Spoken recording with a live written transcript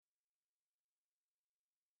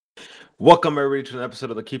Welcome everybody to an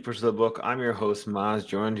episode of the Keepers of the Book. I'm your host Maz,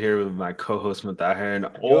 joined here with my co-host Mutahir. And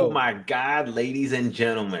oh my God, ladies and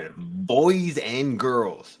gentlemen, boys and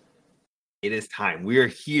girls, it is time. We are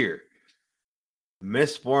here.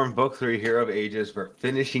 Mistborn Book 3, Hero of Ages. We're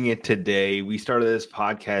finishing it today. We started this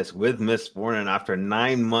podcast with Mistborn, and after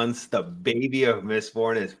 9 months, the baby of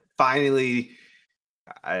Mistborn is finally.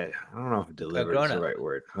 I don't know if delivered is the right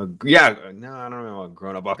word. Yeah, no, I don't know about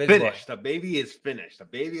grown up, but finished. The baby is finished. The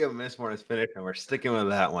baby of Mistborn is finished, and we're sticking with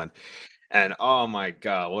that one. And oh my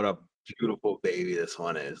God, what a beautiful baby this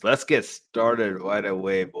one is. Let's get started right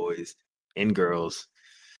away, boys and girls.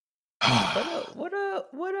 What a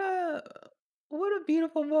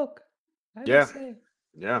beautiful book. Yeah. I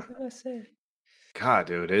gotta say. God,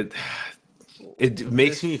 dude, it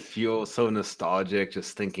makes me feel so nostalgic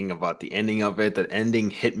just thinking about the ending of it. The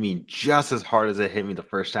ending hit me just as hard as it hit me the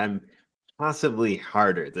first time, possibly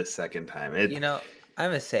harder the second time. I'm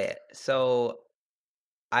gonna say it. So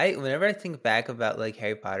whenever I think back about like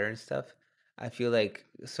Harry Potter and stuff, I feel like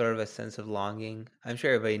sort of a sense of longing. I'm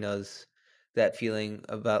sure everybody knows that feeling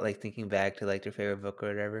about like thinking back to like their favorite book or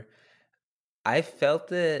whatever. I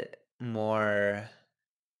felt it more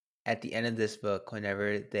at the end of this book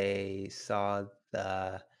whenever they saw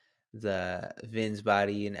the Vin's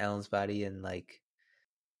body and Ellen's body and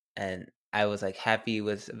I was like happy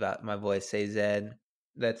with about my boy Sayzed.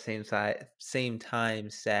 That same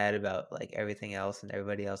time sad about like everything else and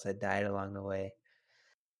everybody else that died along the way.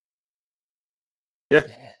 Yeah.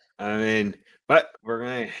 I mean, but we're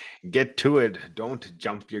gonna get to it. Don't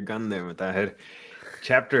jump your gun there with that head.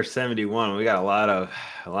 Chapter 71. We got a lot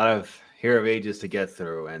of Hero of Ages to get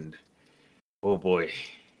through, and oh boy,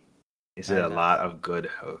 is it a lot of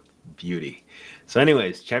good beauty. So,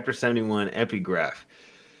 anyways, chapter 71, Epigraph.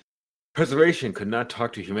 Preservation could not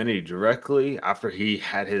talk to humanity directly after he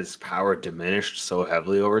had his power diminished so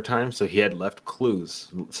heavily over time, so he had left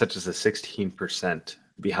clues, such as a 16%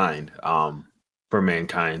 behind, for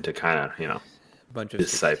mankind to kind of, a bunch of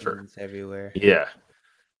decipher everywhere. Yeah.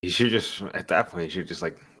 You should just, at that point, you should just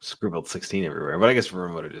like scribbled 16 everywhere. But I guess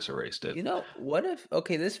Vern would have just erased it. What if,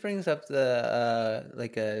 okay, this brings up the,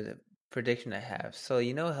 like a prediction I have. So,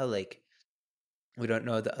 you know how like we don't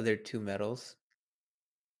know the other two metals?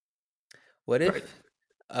 What if,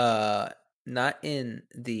 not in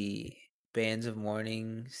the Bands of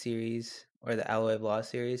Mourning series or the Alloy of Law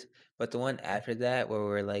series, but the one after that where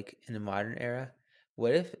we're like in the modern era?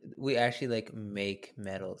 What if we actually like make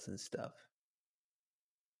metals and stuff?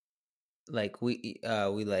 Like we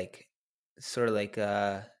like sort of like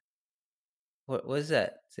what was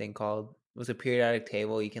that thing called? It was a periodic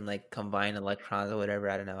table. You can like combine electrons or whatever.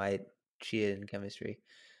 I don't know. I cheated in chemistry.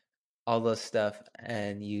 All those stuff,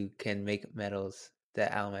 and you can make metals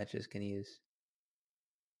that Almatches can use.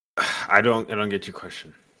 I don't get your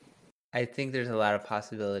question. I think there's a lot of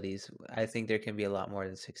possibilities. I think there can be a lot more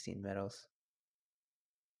than 16 metals.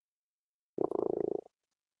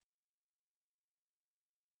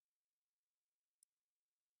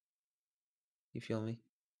 You feel me?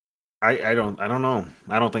 I don't know.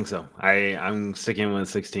 I don't think so. I'm sticking with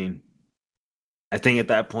 16. I think at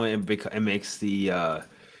that point it makes the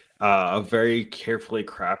a very carefully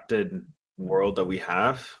crafted world that we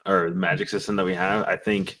have, or the magic system that we have. I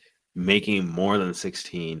think making more than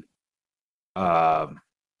 16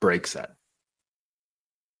 breaks that.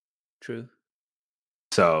 True.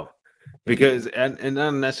 So because and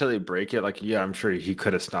not necessarily break it, like, yeah, I'm sure he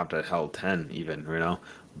could have stopped at hell 10 even,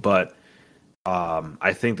 but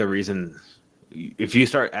I think the reason, if you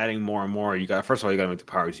start adding more and more, first of all, you got to make the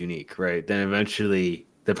powers unique, right? Then eventually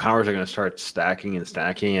the powers are going to start stacking, and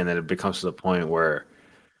then it becomes to the point where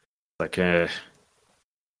like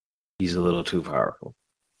he's a little too powerful.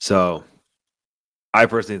 So I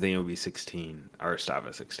personally think it would be 16 or stop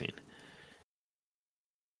at 16.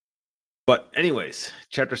 But anyways,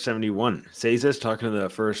 chapter 71. Sayz's talking to the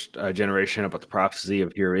first generation about the prophecy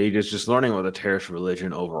of Hero Ages, just learning about the Terrace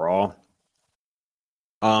religion overall.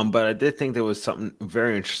 But I did think there was something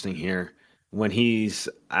very interesting here when he's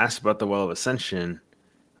asked about the Well of Ascension.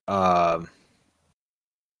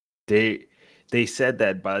 They said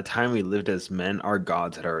that by the time we lived as men, our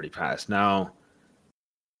gods had already passed. Now,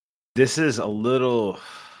 this is a little.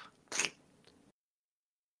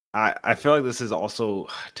 I feel like this is also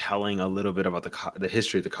telling a little bit about the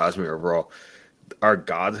history of the Cosmere overall. Our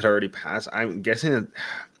gods had already passed. I'm guessing that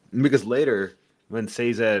because later when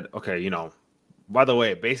Sayzed, okay, by the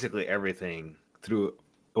way, basically everything through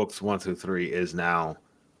books 1 through 3 is now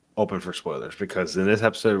open for spoilers, because in this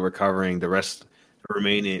episode we're covering the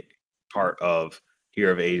remaining part of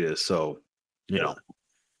Hero of Ages. So,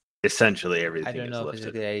 essentially I everything don't is know if it's a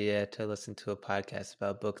lifted. good idea to listen to a podcast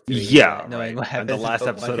about book 3 and Yeah, not knowing right. what And the happens in last book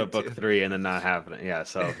 1 episode of and book 2. 3 and then not happening. Yeah.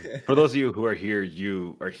 So for those of you who are here,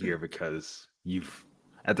 you are here because you've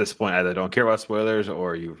at this point either don't care about spoilers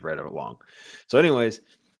or you've read it along. So, anyways,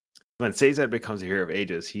 when Sazed becomes a hero of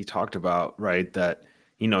ages, he talked about right that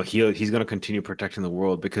he's going to continue protecting the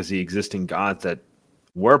world because the existing gods that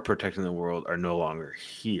were protecting the world are no longer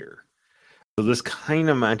here. So this kind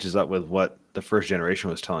of matches up with what the first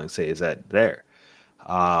generation was telling Sazed there.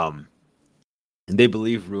 And they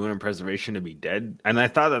believe ruin and preservation to be dead, and I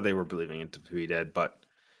thought that they were believing it to be dead, but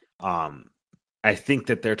um, I think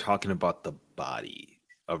that they're talking about the body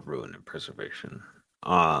of ruin and preservation.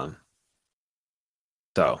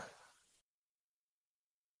 So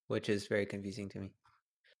Which is very confusing to me.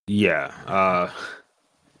 yeah,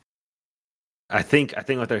 I think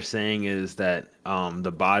what they're saying is that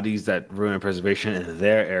the bodies that ruin and preservation in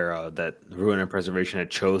their era, that ruin and preservation had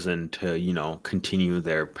chosen to continue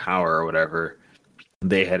their power or whatever,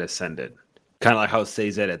 they had ascended. Kind of like how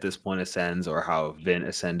Sazed at this point ascends, or how Vin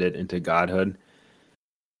ascended into godhood.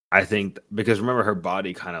 I think because remember her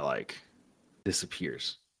body kind of like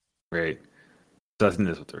disappears, right? So I think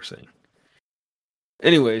that's what they're saying.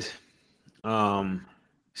 Anyways,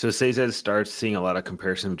 so Sazed starts seeing a lot of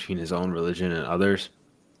comparison between his own religion and others,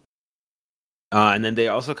 and then they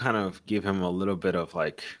also kind of give him a little bit of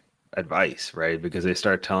like advice, right? Because they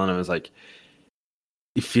start telling him it's like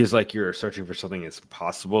it feels like you're searching for something that's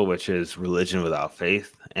possible, which is religion without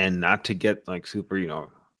faith, and not to get like super,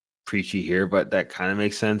 preachy here, but that kind of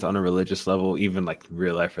makes sense on a religious level, even like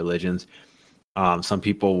real life religions. Some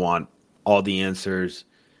people want all the answers,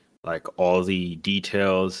 like all the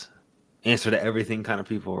details, answer to everything kind of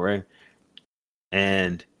people, right?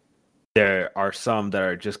 And there are some that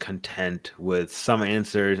are just content with some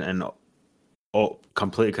answers and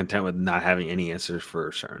completely content with not having any answers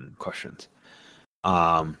for certain questions.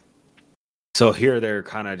 So here they're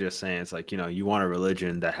kind of just saying it's like, you want a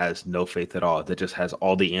religion that has no faith at all, that just has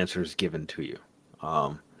all the answers given to you.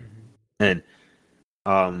 And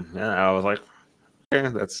I was like, yeah,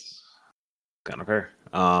 that's kind of fair.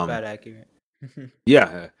 About accurate.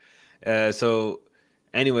 Yeah. So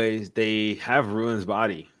anyways, they have Ruin's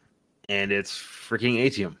body and it's freaking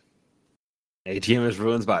Atium. Atium is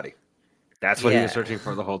Ruin's body. That's what he was Yeah. searching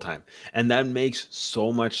for the whole time. And that makes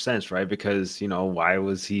so much sense, right? Because, why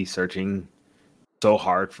was he searching so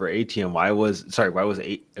hard for Atium? Why was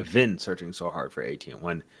Vin searching so hard for Atium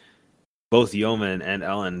when both Yeoman and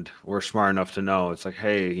Elend were smart enough to know it's like,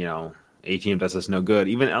 hey, Atium does us no good.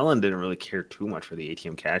 Even Elend didn't really care too much for the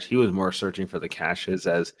Atium cache. He was more searching for the caches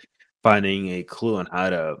as finding a clue on how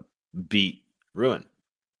to beat Ruin.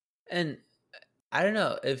 And I don't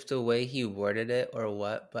know if the way he worded it or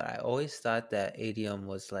what, but I always thought that Adium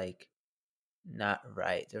was like not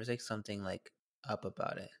right. There was like something like up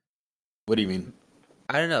about it. What do you mean?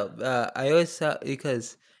 I don't know. I always thought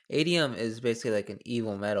because Adium is basically like an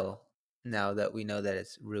evil metal. Now that we know that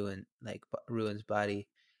it's Ruin's body,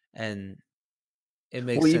 and it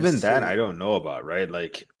makes Well, even sense that to I don't know about, right?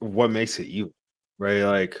 Like, what makes it evil, right?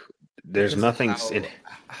 Like, there's because of nothing in.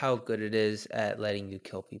 how good it is at letting you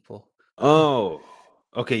kill people. Oh,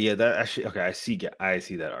 okay, yeah, that actually. Okay, I see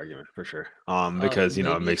that argument for sure. Because it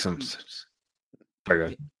Maybe makes it's some sense. Very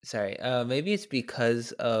good. sorry. Maybe it's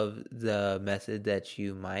because of the method that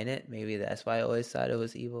you mine it. Maybe that's why I always thought it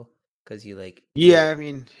was evil because you like do Yeah, it. I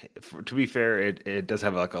mean, to be fair, it does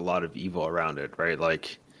have like a lot of evil around it, right?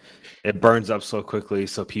 Like, it burns up so quickly,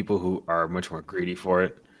 so people who are much more greedy for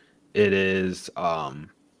it, it is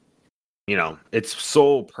its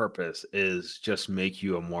sole purpose is just make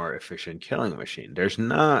you a more efficient killing machine. There's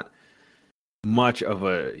not much of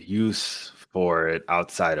a use for it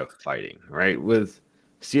outside of fighting, right? With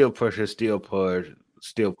steel pushes, steel push,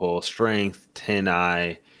 steel pull, strength, tin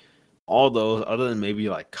eye, all those, other than maybe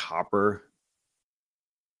like copper.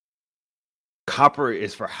 Copper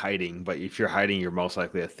is for hiding, but if you're hiding, you're most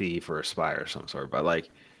likely a thief or a spy or some sort. But like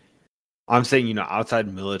I'm saying,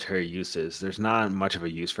 outside military uses, there's not much of a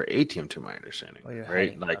use for ATM to my understanding, Or you're right?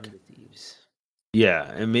 hiding from Like, the thieves.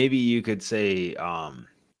 yeah, and maybe you could say,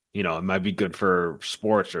 it might be good for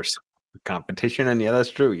sports or competition, and yeah,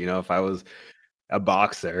 that's true. If I was a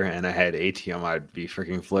boxer and I had ATM, I'd be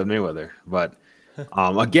freaking Floyd Mayweather. But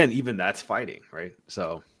again, even that's fighting, right?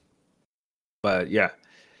 So, but yeah.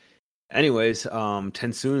 Anyways,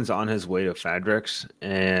 Tensoon's on his way to Fadrex,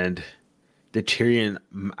 and the Tyrian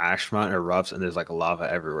ash mountain erupts, and there's like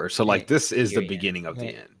lava everywhere. So, like, this is the beginning of the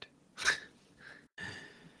end.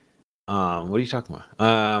 What are you talking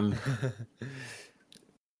about?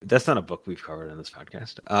 That's not a book we've covered in this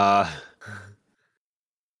podcast.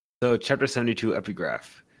 So chapter 72,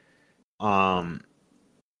 epigraph.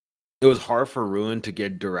 it was hard for Ruin to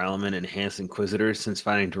get Duralumin Enhanced Inquisitors since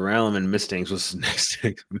finding Duralumin Mistings was next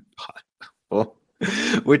to impossible,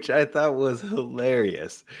 which I thought was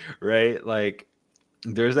hilarious, right? Like,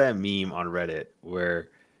 there's that meme on Reddit where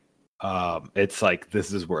it's like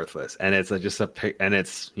this is worthless, and it's like just a pic, and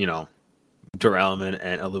it's Duralumin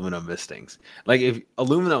and Aluminum Mistings. Like, if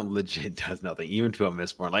Aluminum legit does nothing, even to a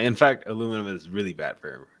Mistborn. Like, in fact, Aluminum is really bad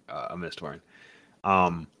for a Mistborn.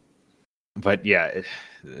 But yeah,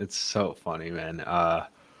 it's so funny, man.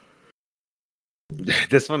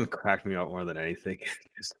 This one cracked me up more than anything.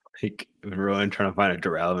 Just like Rowan trying to find a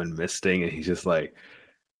Duralumin Misting, and he's just like,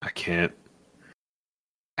 I can't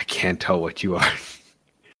tell what you are.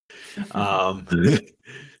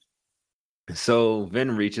 So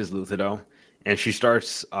Vin reaches Luthadel, and she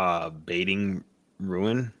starts baiting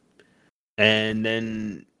Ruin, and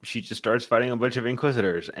then she just starts fighting a bunch of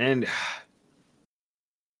Inquisitors, and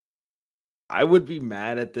I would be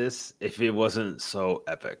mad at this if it wasn't so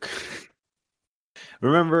epic.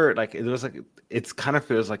 Remember, like, it kind of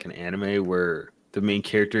feels like an anime where the main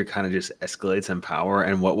character kind of just escalates in power,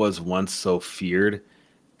 and what was once so feared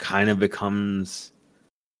kind of becomes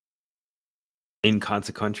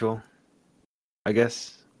inconsequential, I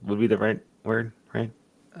guess would be the right word, right?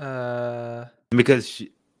 Because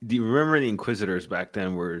do you remember the Inquisitors back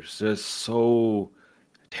then were just so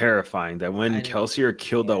terrifying that when Kelsier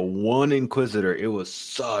killed the one Inquisitor, it was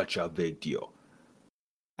such a big deal.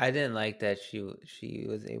 I didn't like that she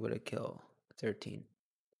was able to kill 13.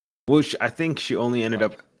 Which I think she only ended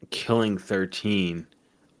up killing 13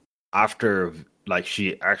 after, like,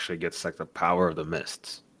 she actually gets like the power of the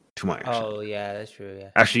mists. To my understanding. Oh yeah, that's true. Yeah.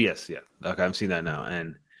 Actually, yes, yeah. Okay, I'm seeing that now,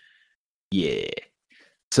 and yeah.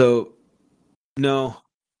 So no.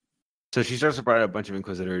 So she starts to fight a bunch of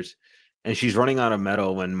Inquisitors, and she's running out of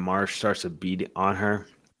metal when Marsh starts to beat on her.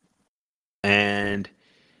 And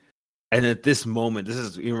at this moment,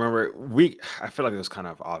 you remember, I feel like it was kind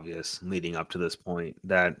of obvious leading up to this point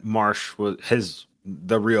that Marsh was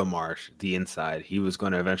the real Marsh, the inside. He was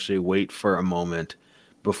going to eventually wait for a moment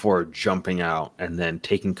before jumping out and then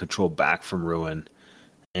taking control back from Ruin.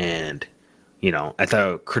 And, at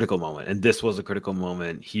the critical moment, and this was a critical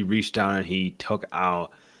moment, he reached down and he took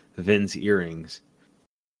out Vin's earrings,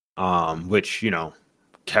 which,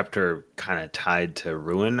 kept her kind of tied to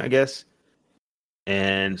Ruin, I guess.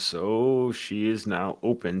 And so she is now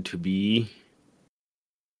open to the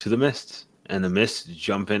mists, and the mists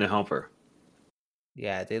jump in to help her.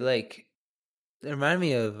 Yeah, they remind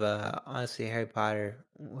me of honestly Harry Potter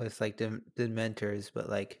with like the Dementors, but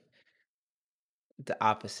like the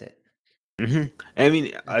opposite. Mm-hmm. I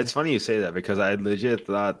mean, it's funny you say that because I legit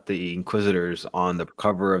thought the Inquisitors on the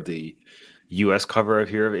cover of the U.S. cover of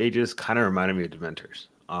Hero of Ages kind of reminded me of Dementors.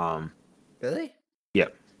 Really? Yeah.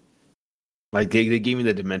 Like they gave me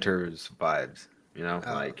the Dementors vibes,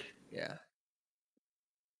 yeah.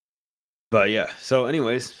 But yeah. So,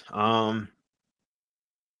 anyways,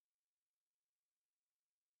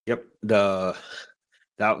 yep. That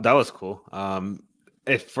was cool.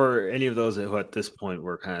 If for any of those who at this point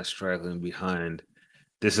were kind of straggling behind,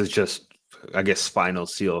 this is just, I guess, final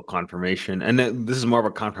seal confirmation, and this is more of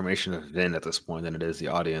a confirmation of Vin at this point than it is the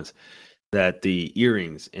audience, that the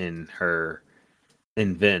earrings in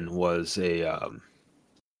Vin was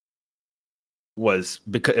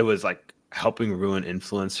because it was like helping Ruin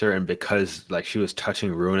influence her, and because like she was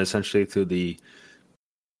touching Ruin essentially through the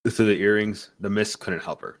earrings, the mist couldn't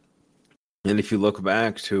help her. And if you look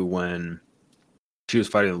back to when she was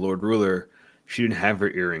fighting the Lord Ruler, she didn't have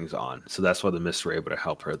her earrings on, so that's why the mists were able to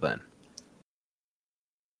help her then.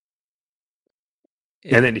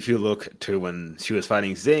 And then if you look to when she was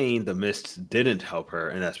fighting Zane, the mists didn't help her,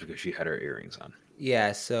 and that's because she had her earrings on.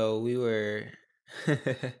 Yeah, so we were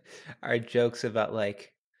our jokes about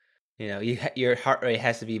like, your heart rate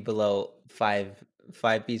has to be below 5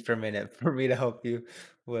 beats per minute for me to help you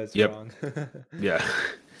was wrong. Yeah.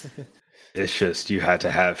 It's just you had to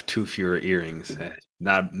have 2 fewer earrings,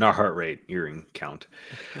 not heart rate, earring count.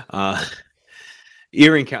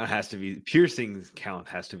 Earring count has to be, piercings count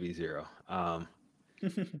has to be 0.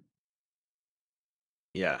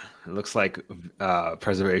 Yeah, it looks like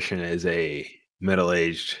Preservation is a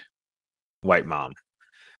middle-aged white mom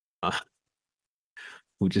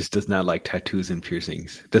who just does not like tattoos and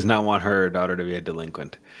piercings, does not want her daughter to be a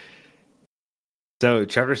delinquent. So,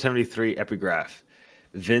 chapter 73, epigraph.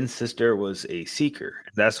 Vin's sister was a seeker.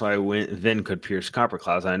 That's why Vin could pierce copper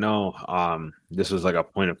clouds. I know this was like a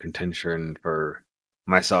point of contention for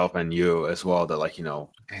myself and you as well, that like,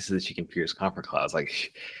 I said that she can pierce copper clouds.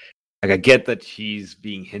 Like, like I get that she's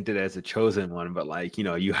being hinted as a chosen one, but like,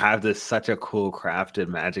 you have this such a cool crafted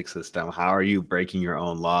magic system. How are you breaking your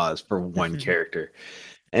own laws for one character?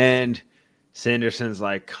 And Sanderson's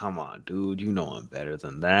like, come on, dude, you know I'm better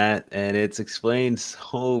than that. And it's explained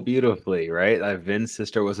so beautifully, right? That Vin's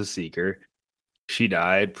sister was a seeker. She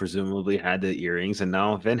died, presumably had the earrings, and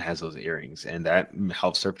now Vin has those earrings, and that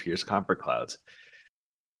helps her pierce copper clouds.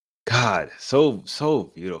 God,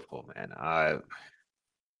 so beautiful, man.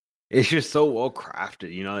 It's just so well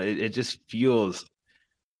crafted, it just feels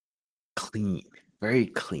clean, very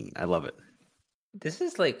clean. I love it. This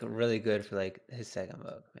is like really good for like his second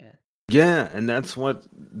book, man. Yeah, and that's what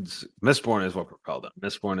Mistborn is what propelled him.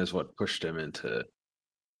 Mistborn is what pushed him into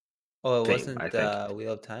Oh, it fame, wasn't I think.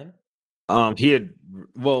 Wheel of Time?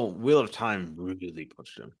 Wheel of Time really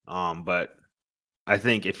pushed him. But I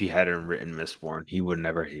think if he hadn't written Mistborn, he would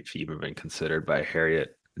never have even been considered by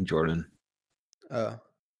Harriet Jordan. Oh.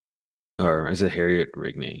 Or is it Harriet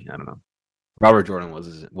Rigney? I don't know. Robert Jordan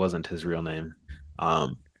wasn't his real name.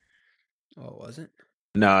 Oh, it wasn't?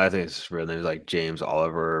 No, I think his real name is like James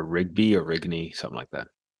Oliver Rigby or Rigney, something like that.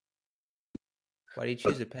 Why do you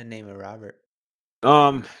choose a pen name of Robert?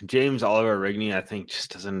 James Oliver Rigney, I think,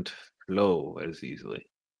 just doesn't flow as easily.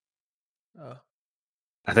 Oh.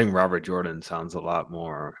 I think Robert Jordan sounds a lot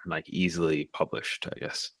more like easily published, I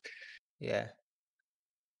guess. Yeah.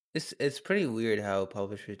 It's pretty weird how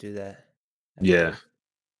publishers do that. Yeah.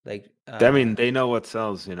 Like I mean, they know what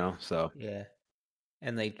sells, so. Yeah.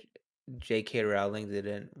 And like J.K. Rowling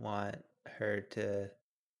didn't want her to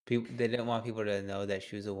they didn't want people to know that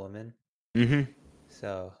she was a woman. Mm-hmm.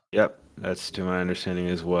 So. Yep, that's to my understanding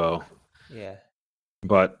as well. Yeah.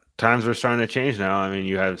 But times are starting to change now. I mean,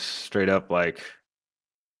 you have straight up like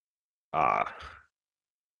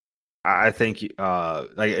I think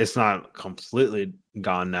like it's not completely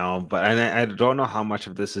gone now, but I don't know how much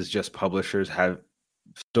of this is just publishers have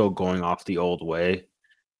still going off the old way.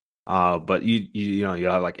 But you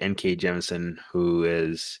have like N.K. Jemisin, who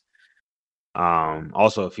is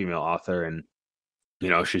also a female author, and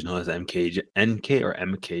she's known as N.K. or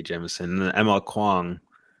M.K. Jemisin, and then M.L. Kwong.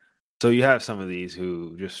 So you have some of these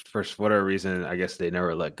who just for whatever reason, I guess they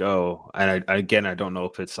never let go. And I don't know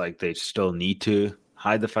if it's like they still need to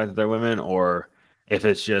hide the fact that they're women, or if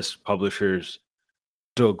it's just publishers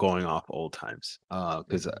still going off old times.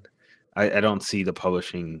 Because I don't see the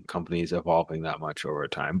publishing companies evolving that much over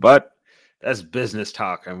time. But that's business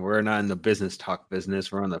talk, and we're not in the business talk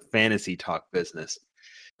business. We're on the fantasy talk business.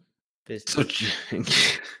 So,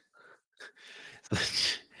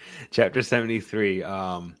 chapter 73.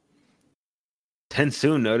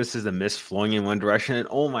 TenSoon notices a mist flowing in one direction, and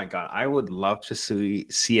oh my god, I would love to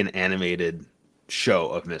see an animated show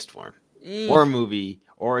of Mistborn, or a movie,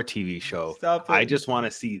 or a TV show. Stop it. I just want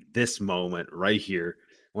to see this moment right here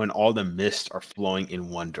when all the mists are flowing in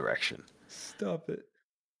one direction. Stop it.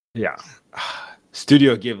 Yeah.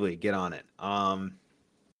 Studio Ghibli, get on it.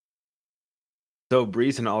 So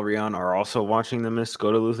Breeze and Alrion are also watching the mist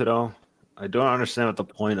go to Luthadel. I don't understand what the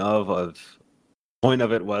point of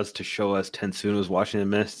it was to show us TenSoon was watching the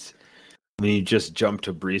mists. I mean, you just jump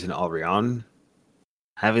to Breeze and Alrion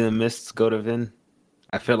having the mists go to Vin.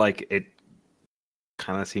 I feel like it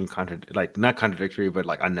kind of seemed not contradictory, but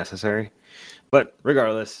like unnecessary. But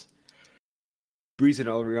regardless, Breeze and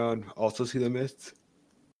Alrion also see the mists.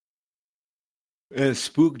 And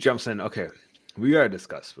Spook jumps in. Okay, we gotta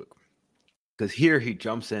discuss Spook. Because here he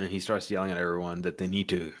jumps in and he starts yelling at everyone that they need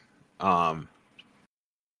to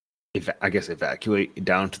evacuate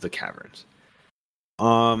down to the caverns.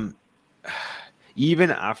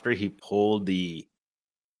 Even after he pulled the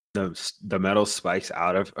metal spikes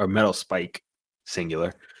metal spike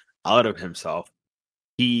singular out of himself,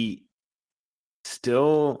 he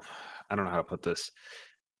still, I don't know how to put this,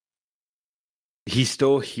 he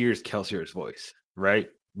still hears Kelsier's voice, right?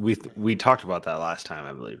 We talked about that last time,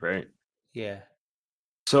 I believe, right? Yeah.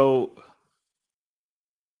 So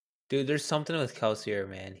dude, there's something with Kelsier,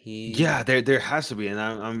 man. Yeah, there has to be, and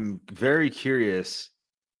I'm very curious.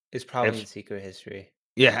 It's probably in Secret History.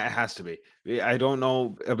 Yeah, it has to be. I don't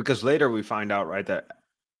know, because later we find out, right, that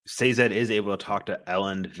Sazed is able to talk to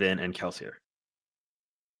Elend, Vin, and Kelsier.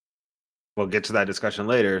 We'll get to that discussion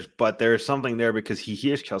later, but there's something there because he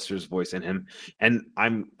hears Kelsier's voice in him, and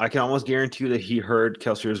I can almost guarantee you that he heard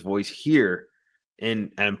Kelsier's voice here,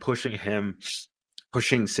 and pushing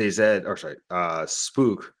Sazed, or sorry,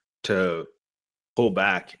 Spook to pull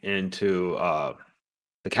back into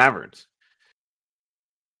the caverns.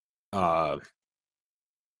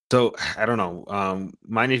 So I don't know.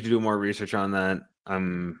 Might need to do more research on that.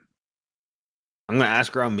 I'm gonna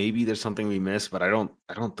ask around. Maybe there's something we missed, but I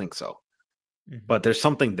don't think so. Mhm. but there's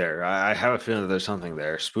something there. I have a feeling that there's something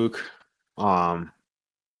there. Spook, um,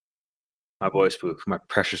 my boy Spook, my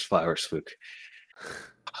precious flower Spook.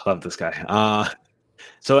 I love this guy.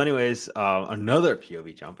 So, anyways, another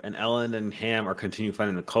POV jump, and Ellen and Ham are continue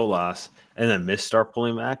fighting the Koloss, and then Mist start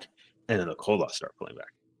pulling back, and then the Koloss start pulling back.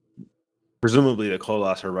 Presumably, the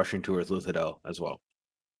Koloss are rushing towards Luthadel as well.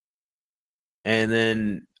 And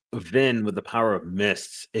then Vin, with the power of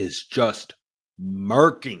Mists, is just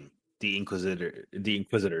murking the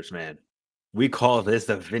Inquisitors, man. We call this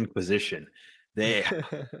the Vinquisition.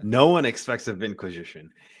 No one expects a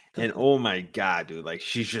Vinquisition. And oh my god, dude, like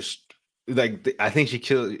she's just like I think she's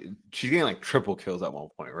getting like triple kills at one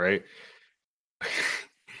point, right?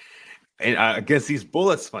 And against these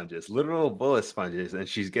bullet sponges, literal bullet sponges, and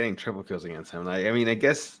she's getting triple kills against him. Like, I mean, I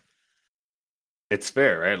guess it's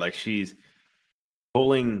fair, right? Like she's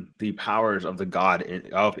pulling the powers of of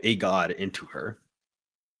a god into her,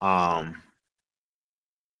 um,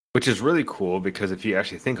 which is really cool because if you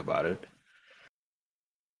actually think about it,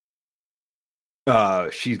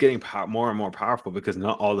 she's getting more and more powerful because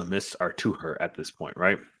not all the mists are to her at this point,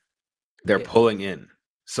 right? They're Yeah. pulling in,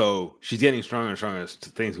 so she's getting stronger and stronger as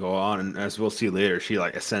things go on, and as we'll see later, she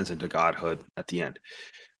like ascends into godhood at the end.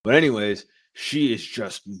 But anyways, she is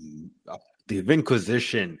just the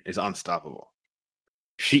Vinquisition is unstoppable.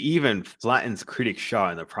 She even flattens Critic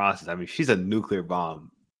Shaw in the process. I mean, she's a nuclear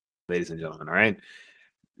bomb, ladies and gentlemen. All right.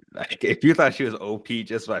 Like, if you thought she was OP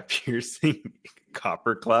just by piercing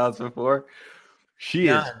copper clouds before, she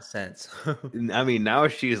is. Nonsense. I mean, now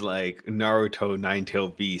she's like Naruto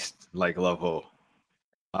Nine-Tailed Beast like level.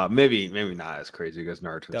 Maybe not as crazy because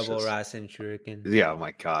Naruto's Double just. Rasen Shuriken. Yeah, oh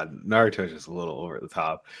my god, Naruto's just a little over the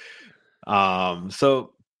top.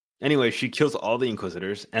 So anyway, she kills all the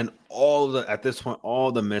Inquisitors, and at this point,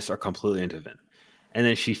 all the mists are completely into Vin. And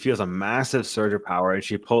then she feels a massive surge of power,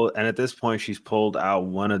 and at this point, she's pulled out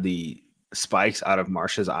one of the spikes out of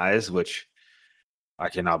Marsha's eyes, which I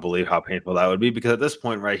cannot believe how painful that would be. Because at this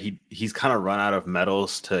point, right, he's kind of run out of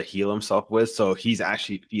metals to heal himself with, so he's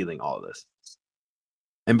actually feeling all of this.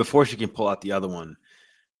 And before she can pull out the other one,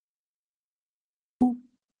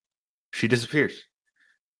 she disappears.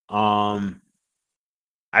 Um,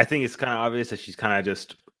 I think it's kind of obvious that she's kind of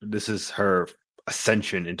just this is her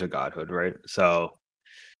ascension into godhood, right? So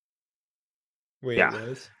Wait, it yeah,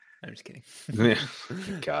 was? I'm just kidding.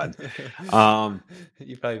 God,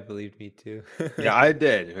 You probably believed me too. yeah, I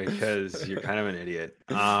did because you're kind of an idiot.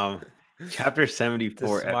 Chapter The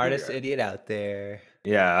 74 smartest epigraph. idiot out there.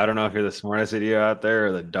 Yeah, I don't know if you're the smartest idiot out there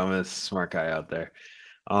or the dumbest smart guy out there.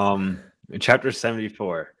 In chapter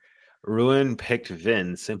 74, Ruin picked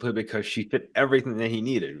Vin simply because she fit everything that he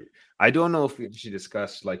needed. I don't know if she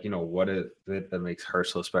discussed like what is it that makes her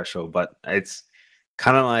so special, but it's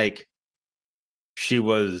kind of like she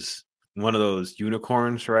was one of those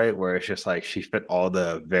unicorns, right? Where it's just like she fit all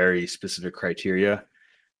the very specific criteria.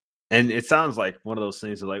 And it sounds like one of those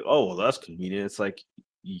things that like, oh, well, that's convenient. It's like,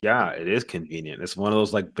 yeah, it is convenient. It's one of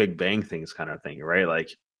those like Big Bang things kind of thing, right?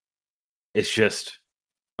 Like it's just,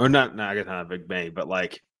 or not, I guess not a Big Bang, but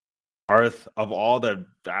like Earth, of all the,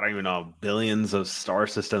 I don't even know, billions of star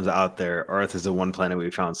systems out there, Earth is the one planet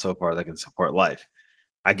we've found so far that can support life.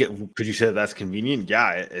 Could you say that's convenient?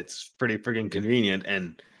 Yeah, it's pretty freaking convenient.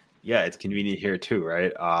 And yeah, it's convenient here too,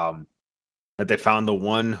 right? That they found the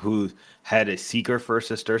one who had a seeker for a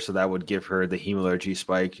sister, so that would give her the hemalurgy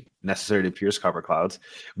spike necessary to pierce copper clouds,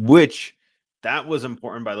 which that was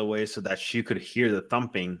important, by the way, so that she could hear the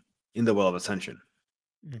thumping in the Well of Ascension.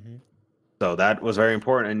 Mm-hmm. So that was very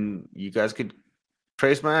important, and you guys could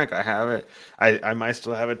trace back. I have it. I might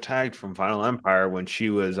still have it tagged from Final Empire when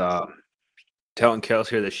she was telling Kales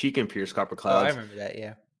here that she can pierce copper Oh, I clouds. remember that.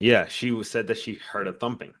 Yeah. Yeah, said that she heard a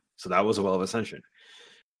thumping, so that was a Well of Ascension,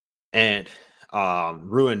 and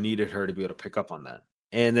Ruin needed her to be able to pick up on that.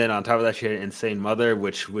 And then on top of that, she had an Insane Mother,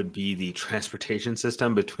 which would be the transportation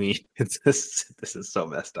system between. This is so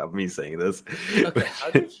messed up. Me saying this. Okay. How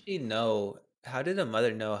did she know? How did the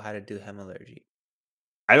mother know how to do hemalurgy?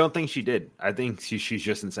 I don't think she did. I think she's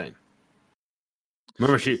just insane.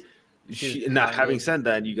 Remember, she now having Founded. said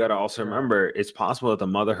that, you got to also remember it's possible that the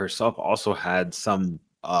mother herself also had some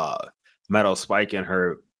metal spike in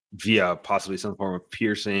her via possibly some form of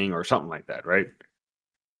piercing or something like that, right?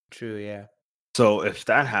 True. Yeah. So if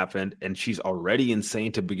that happened and she's already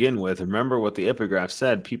insane to begin with, remember what the epigraph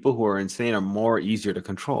said: people who are insane are more easier to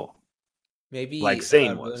control, like Maybe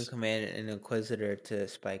Zane Ruin was. commanded an Inquisitor to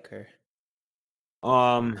spike her.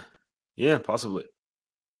 Um, yeah, possibly.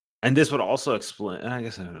 And this would also explain. I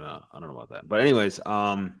guess I don't know. I don't know about that. But anyways,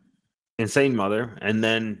 insane mother, and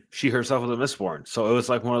then she herself was a Mistborn. So it was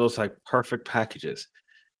like one of those like perfect packages.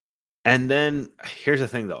 And then here's the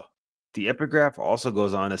thing, though. The epigraph also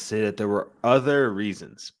goes on to say that there were other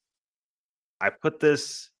reasons. I put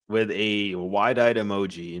this with a wide-eyed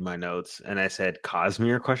emoji in my notes, and I said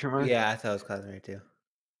Cosmere question mark. Yeah, I thought it was Cosmere too.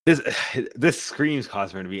 This screams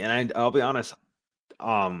Cosmere to me, and I'll be honest.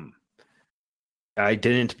 I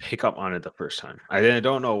didn't pick up on it the first time. I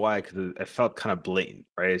don't know why, because it felt kind of blatant,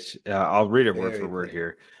 right? I'll read it word for Very word blatant.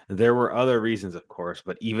 here. There were other reasons, of course,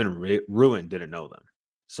 but even Ruin didn't know them.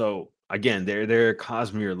 So again, they're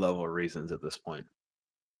Cosmere level reasons at this point,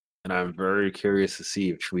 and I'm very curious to see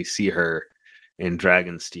if we see her in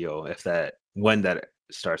Dragonsteel, when that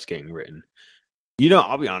starts getting written.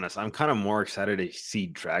 I'll be honest, I'm kind of more excited to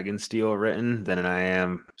see Dragonsteel written than I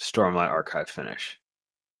am Stormlight Archive finish.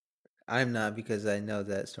 I'm not, because I know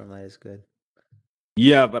that Stormlight is good.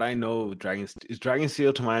 Yeah, but I know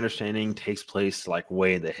Dragonsteel, to my understanding, takes place like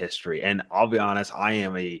way in the history. And I'll be honest, I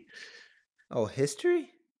am history?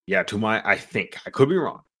 I think I could be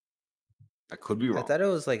wrong. I could be I wrong. thought it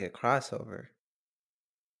was like a crossover.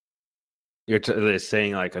 You're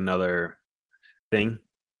saying like another thing?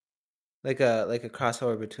 Like a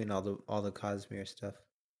crossover between all the Cosmere stuff.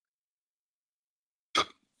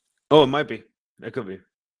 Oh, it might be. It could be.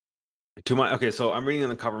 Okay, so I'm reading in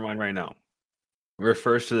the cover of mine right now. It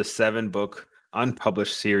refers to the 7-book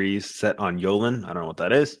unpublished series set on Yolen. I don't know what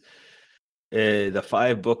that is. The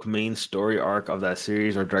 5-book main story arc of that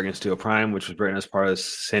series, or Dragonsteel Prime, which was written as part of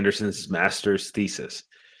Sanderson's master's thesis.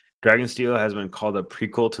 Dragonsteel has been called a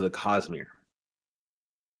prequel to the Cosmere.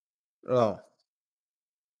 Oh.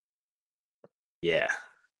 Yeah.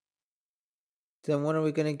 Then when are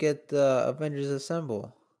we gonna get the Avengers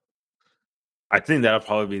Assemble? I think that'll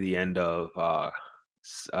probably be the end of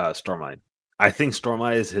Stormlight. I think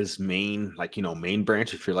Stormlight is his main, main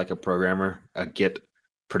branch. If you're like a programmer, a Git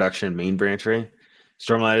production main branch, right?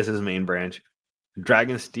 Stormlight is his main branch.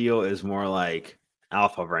 Dragonsteel is more like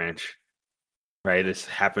Alpha branch, right? It's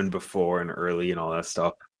happened before and early and all that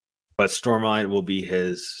stuff. But Stormlight will be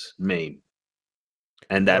his main.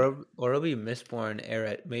 And that Or it'll be Mistborn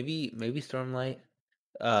era. Maybe Stormlight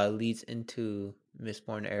leads into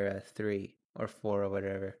Mistborn era 3 or 4 or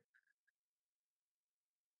whatever.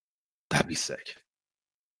 that'd be sick.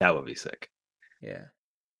 That would be sick. Yeah.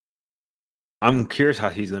 I'm curious how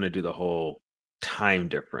he's going to do the whole time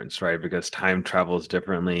difference, right? Because time travels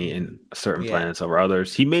differently in certain planets over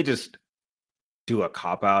others. He may just do a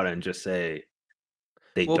cop out and just say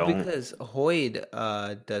they don't. Because Hoyd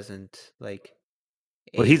doesn't like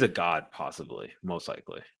Well, he's age. a god, possibly, most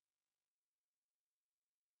likely.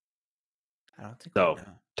 I don't think we So know.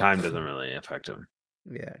 time doesn't really affect him.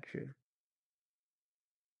 Yeah, true.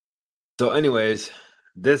 So, anyways,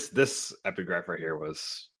 this epigraph right here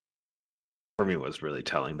was, for me, was really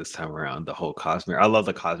telling this time around. The whole Cosmere. I love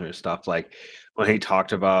the Cosmere stuff. Like when he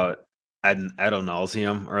talked about ad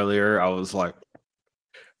nauseum earlier, I was like,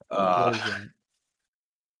 What is that?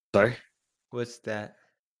 sorry. What's that?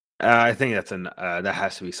 I think that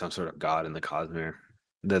has to be some sort of god in the Cosmere.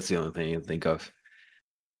 That's the only thing you can think of.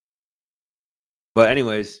 But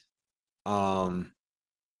anyways,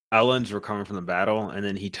 Elend's recovering from the battle, and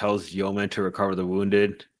then he tells Yeoman to recover the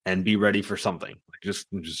wounded and be ready for something. Like just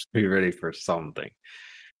be ready for something.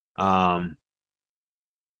 And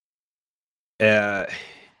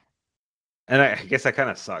I guess that kind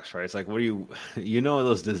of sucks, right? It's like, what do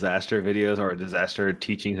those disaster videos or disaster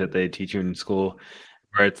teachings that they teach you in school,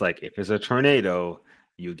 where it's like, if it's a tornado,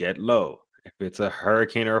 you get low. If it's a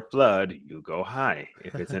hurricane or a flood, you go high.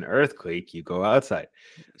 If it's an earthquake, you go outside.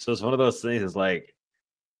 So it's one of those things. Is like,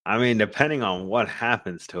 I mean, depending on what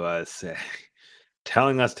happens to us,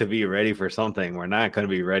 telling us to be ready for something, we're not going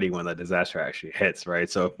to be ready when the disaster actually hits, right?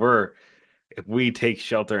 So if we take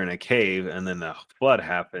shelter in a cave and then a flood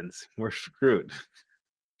happens, we're screwed.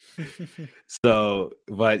 So,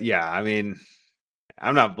 but yeah, I mean,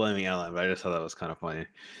 I'm not blaming Elend, but I just thought that was kind of funny.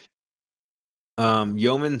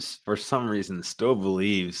 Yeoman, for some reason, still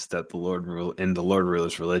believes that the Lord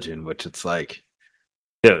Ruler's religion, which it's like,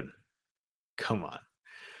 dude, come on.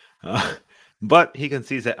 But he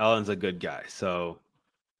concedes that Elend's a good guy, so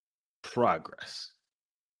progress.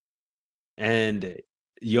 And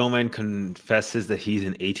Yeoman confesses that he's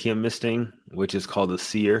an ATM misting, which is called a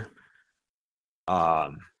seer.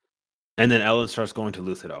 And then Elend starts going to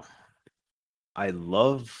Luthadel. It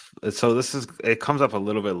comes up a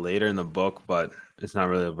little bit later in the book, but it's not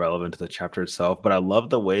really relevant to the chapter itself. But I love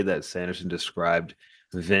the way that Sanderson described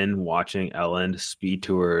Vin watching Elend speed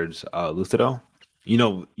towards Luthadel.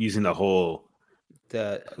 Using the whole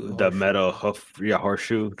the metal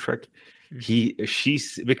horseshoe trick.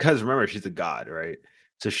 Because remember, she's a god, right?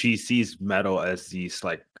 So she sees metal as these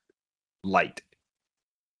like light.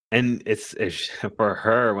 And it's for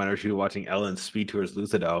her, whenever she was watching Ellen speed towards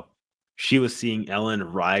Lucido, she was seeing Ellen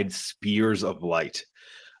ride spears of light.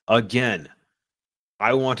 Again,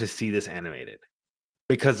 I want to see this animated.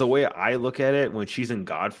 Because the way I look at it when she's in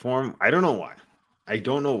God form, I don't know why. I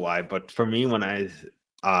don't know why, but for me, when I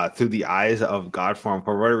through the eyes of God form,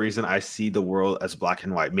 for whatever reason, I see the world as black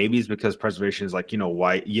and white. Maybe it's because preservation is like,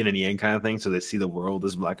 white, yin and yang kind of thing. So they see the world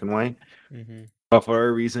as black and white. Mm-hmm. But for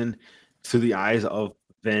whatever reason, through the eyes of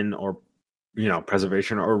Vin or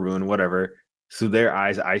preservation or ruin, whatever, through their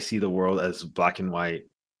eyes, I see the world as black and white,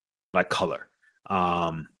 like color.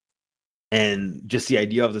 And just the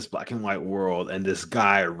idea of this black and white world and this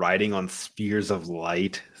guy riding on spears of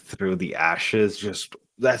light through the ashes, just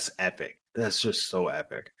that's epic. That's just so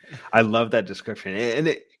epic. I love that description.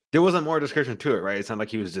 And there wasn't more description to it, right? It's not like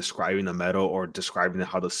he was describing the metal or describing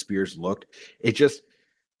how the spears looked. It just,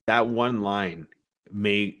 that one line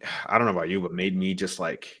made, I don't know about you, but made me just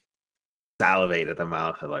like salivate at the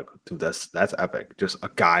mouth. And like, dude, that's epic. Just a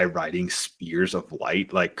guy riding spears of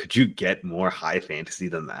light. Like, could you get more high fantasy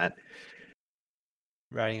than that?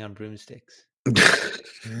 Riding on broomsticks.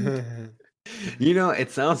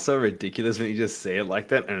 It sounds so ridiculous when you just say it like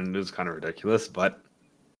that, and it was kind of ridiculous, but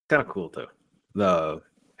kind of cool too. The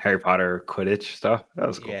Harry Potter Quidditch stuff, that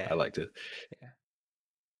was cool. Yeah. I liked it. Yeah.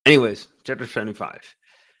 Anyways, chapter 75.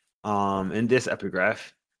 In this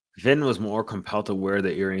epigraph, Vin was more compelled to wear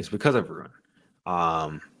the earrings because of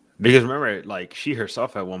Ruin. Because remember, like, she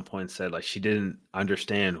herself at one point said, like, she didn't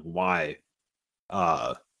understand why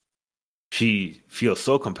she feels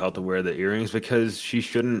so compelled to wear the earrings, because she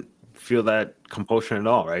shouldn't feel that compulsion at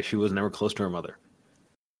all, right? She was never close to her mother.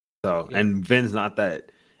 So, Yeah. and Vin's not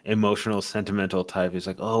that emotional, sentimental type. He's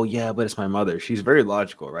like, oh yeah, but it's my mother. She's very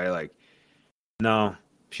logical, right? Like, no,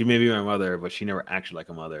 she may be my mother, but she never acted like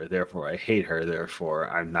a mother. Therefore, I hate her. Therefore,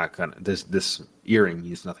 I'm not gonna. This earring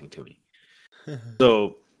means nothing to me.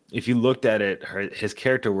 So, if you looked at it, his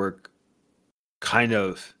character work kind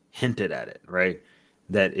of hinted at it, right?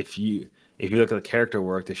 That if you look at the character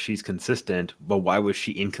work, that she's consistent, but why was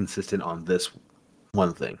she inconsistent on this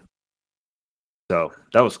one thing? So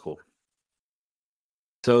that was cool.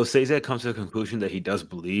 So Seiza comes to the conclusion that he does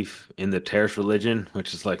believe in the Terrace religion,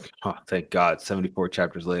 which is like, oh, thank God, 74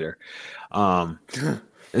 chapters later. Don't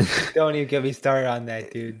even get me started on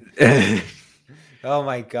that, dude. Oh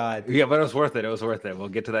my God. Yeah, but it was worth it. It was worth it. We'll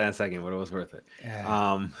get to that in a second, but it was worth it.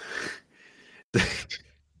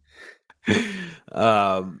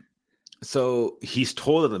 So he's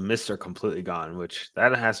told that the mists are completely gone, which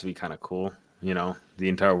that has to be kind of cool. The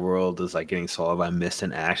entire world is like getting swallowed by mist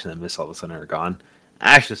and ash, and the mists all of a sudden are gone.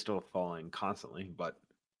 Ash is still falling constantly, but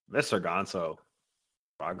mists are gone, so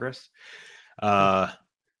progress. And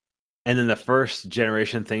then the first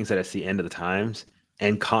generation thinks that it's the end of the times,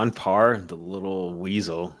 and Kanpar, the little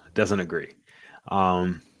weasel, doesn't agree.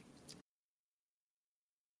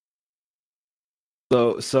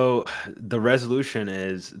 So the resolution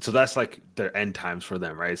is, so that's like the end times for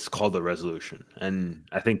them, right? It's called the resolution, and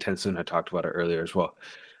I think Tensoon had talked about it earlier as well.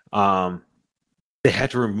 They had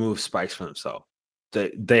to remove spikes from themselves.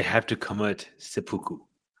 They have to commit seppuku,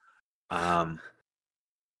 and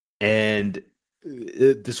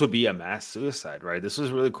this would be a mass suicide, right? This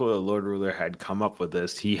was really cool that Lord Ruler had come up with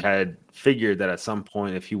this. He had figured that at some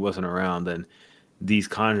point, if he wasn't around, then these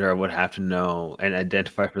Kandra would have to know and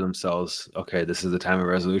identify for themselves, okay, this is the time of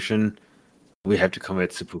resolution. We have to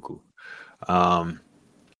commit seppuku.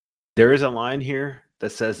 There is a line here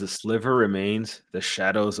that says the sliver remains the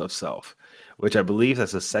shadows of self, which I believe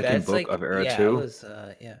that's the second book of Era 2.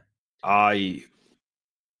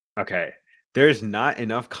 Okay. There's not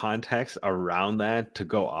enough context around that to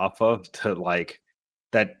go off of to like,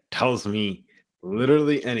 that tells me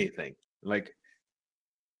literally anything. Like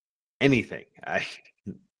anything.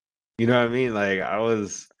 You know what I mean? Like I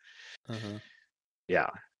was, yeah.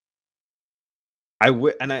 I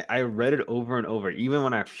read it over and over. Even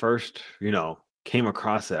when I first, came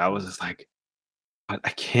across it, I was just like, I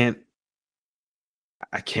can't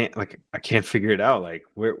figure it out. Like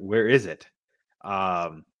where is it?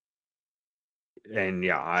 And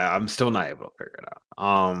yeah, I'm still not able to figure it out.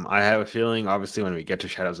 I have a feeling, obviously, when we get to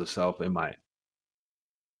Shadows of Self, it might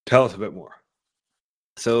tell us a bit more.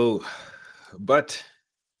 So, but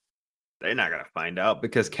they're not gonna find out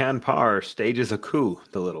because Kanpar stages a coup,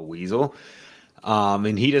 the little weasel.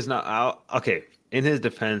 And he does not. Okay, in his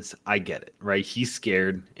defense, I get it, right? He's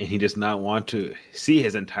scared and he does not want to see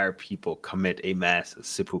his entire people commit a mass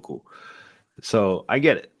seppuku. So I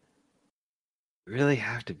get it. You really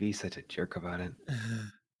have to be such a jerk about it.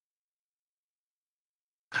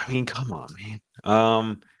 I mean, come on,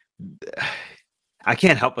 man. I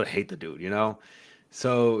can't help but hate the dude,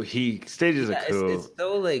 So he stages a Yeah, it's coup.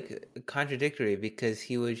 so like contradictory because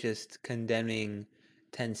he was just condemning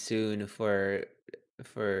Tensoon for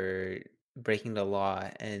breaking the law,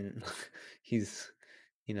 and he's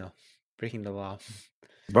you know breaking the law.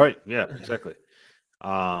 Right. Yeah, exactly.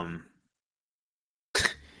 Um,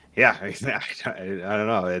 yeah, exactly. I don't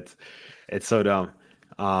know. It's so dumb.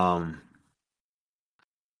 Um,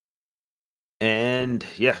 and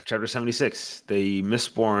yeah, chapter 76, the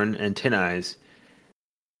Mistborn and Tin Eyes.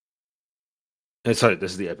 Sorry,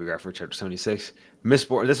 this is the epigraph for chapter 76.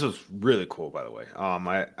 Mistborn. This was really cool, by the way.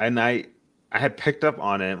 I had picked up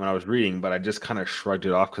on it when I was reading, but I just kind of shrugged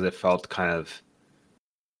it off because it felt kind of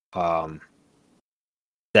um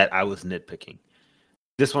that I was nitpicking.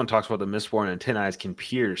 This one talks about the Mistborn and Tin Eyes can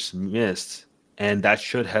pierce mists, and that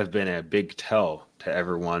should have been a big tell to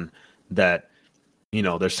everyone that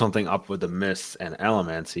there's something up with the mists and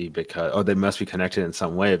Allomancy because, or they must be connected in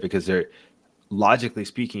some way because they're logically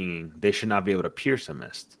speaking, they should not be able to pierce a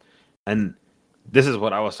mist. And this is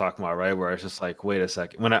what I was talking about, right? Where it's just like, wait a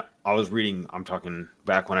second. When I was reading, I'm talking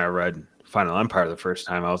back when I read Final Empire the first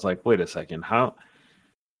time, I was like, wait a second, how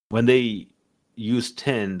when they use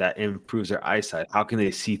tin that improves their eyesight, how can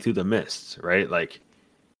they see through the mists, right? Like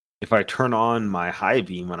if I turn on my high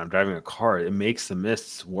beam when I'm driving a car, it makes the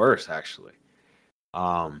mists worse actually.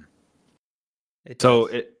 Um It so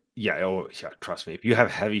does. it yeah, oh yeah, trust me. If you have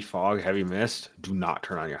heavy fog, heavy mist, do not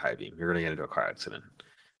turn on your high beam. You're gonna get into a car accident.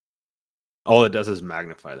 All it does is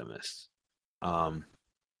magnify the mist. Um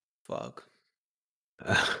Fuck.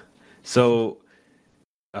 so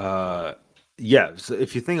yeah, so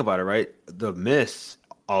if you think about it, right, the mist,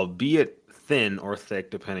 albeit thin or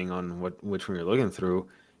thick, depending on which one you're looking through,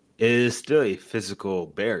 is still a physical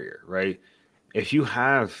barrier, right? If you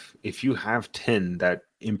have tin that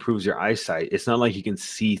improves your eyesight, it's not like you can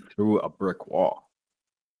see through a brick wall.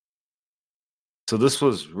 So this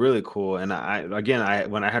was really cool, and I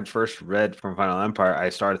when I had first read from Final Empire, I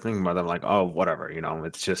started thinking about them like, oh, whatever,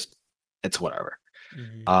 it's whatever.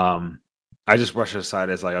 Hmm. Um, I just brushed it aside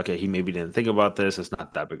as like, okay, he maybe didn't think about this. It's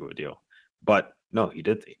not that big of a deal. But no, he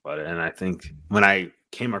did think about it. And I think when I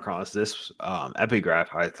came across this epigraph,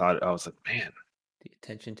 I was like, man, The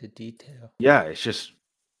attention to detail. yeah, it's just,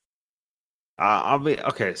 I'll be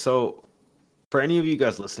okay. So for any of you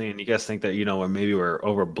guys listening, and you guys think that, maybe we're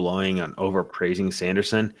overblowing and overpraising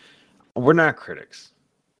Sanderson, we're not critics,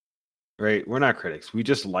 right? We're not critics. We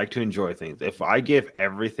just like to enjoy things. If I give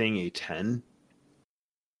everything a 10,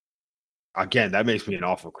 again, that makes me an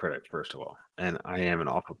awful critic, first of all. And I am an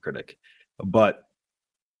awful critic. But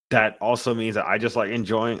that also means that I just like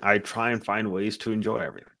enjoying, I try and find ways to enjoy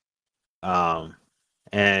everything. Um,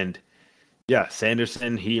 and yeah,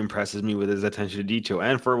 Sanderson, he impresses me with his attention to detail.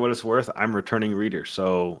 And for what it's worth, I'm a returning reader.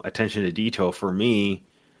 So attention to detail for me,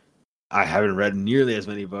 I haven't read nearly as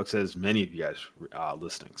many books as many of you guys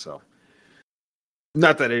listening. So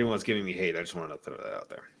not that anyone's giving me hate. I just wanted to throw that out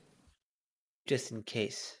there. Just in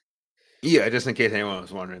case. Yeah, just in case anyone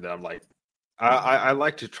was wondering that I'm like, I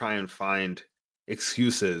like to try and find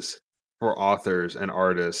excuses for authors and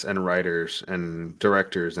artists and writers and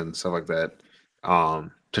directors and stuff like that,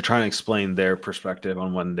 to try and explain their perspective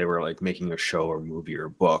on when they were like making a show or movie or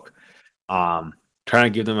book. Trying to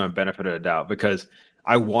give them a benefit of the doubt because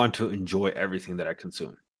I want to enjoy everything that I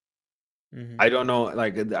consume. Hmm. I don't know,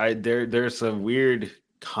 like there's a weird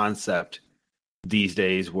concept these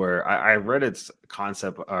days where I read its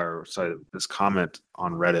concept, or sorry, this comment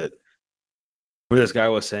on Reddit where this guy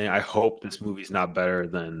was saying, I hope this movie's not better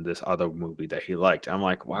than this other movie that he liked. I'm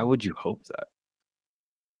like, why would you hope that?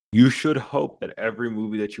 You should hope that every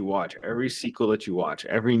movie that you watch, every sequel that you watch,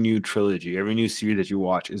 every new trilogy, every new series that you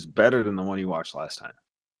watch is better than the one you watched last time.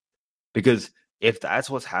 Because if that's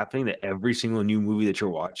what's happening, that every single new movie that you're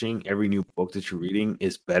watching, every new book that you're reading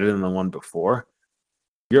is better than the one before,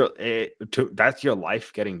 that's your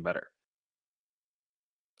life getting better.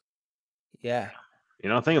 Yeah.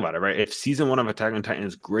 Think about it, right? If season 1 of Attack on Titan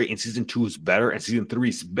is great and season 2 is better and season 3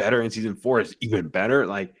 is better and season 4 is even better,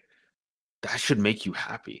 like that should make you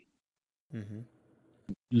happy. Hmm.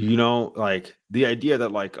 Like the idea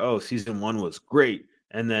that like, oh, season 1 was great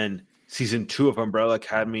and then season 2 of Umbrella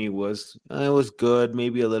Academy was it was good,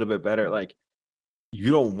 maybe a little bit better. Like you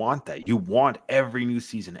don't want that. You want every new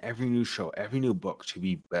season, every new show, every new book to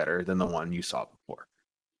be better than the one you saw before.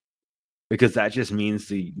 Because that just means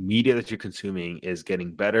the media that you're consuming is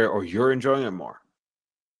getting better or you're enjoying it more.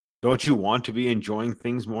 Don't you want to be enjoying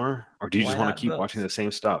things more? Or do you Why just want to not keep watching both? the same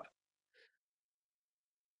stuff?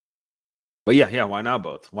 But yeah, why not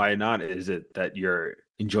both? Why not is it that your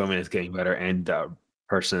enjoyment is getting better and the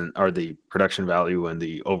person or the production value and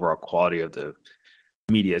the overall quality of the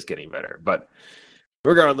media is getting better? But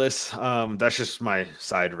Regardless, that's just my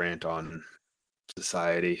side rant on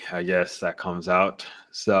society. I guess that comes out.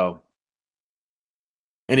 So,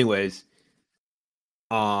 anyways,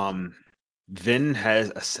 Vin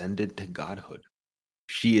has ascended to godhood.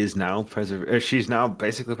 She is now she's now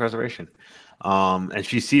basically preservation. And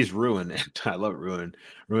she sees Ruin, and I love Ruin.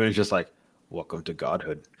 Ruin is just like, welcome to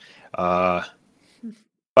godhood. By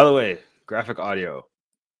the way, graphic audio.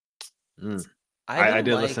 I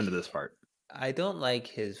did listen to this part. I don't like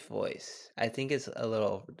his voice. I think it's a little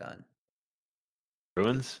overdone.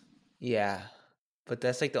 Ruins? Yeah. But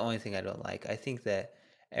that's like the only thing I don't like. I think that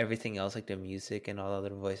everything else, like the music and all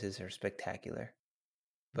other voices, are spectacular.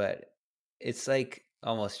 But it's like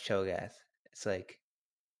almost Cho'Gath. It's like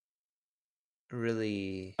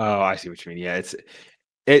really. Oh, I see what you mean. Yeah,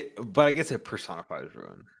 but I guess it personifies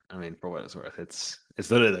Ruin. I mean, for what it's worth, it's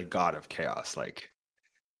literally the god of chaos. Like,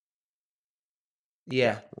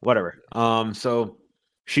 yeah, whatever. So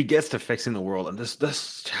she gets to fixing the world, and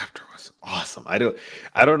this chapter was awesome. I don't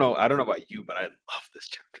know about you, but I love this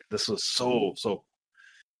chapter. This was so. So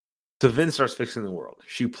Vin starts fixing the world.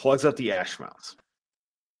 She plugs up the ash mounds,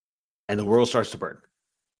 and the world starts to burn.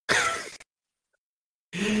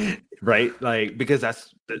 Right, like, because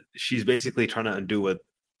she's basically trying to undo what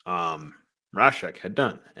Rashek had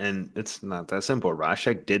done, and it's not that simple.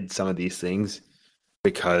 Rashek did some of these things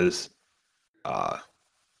because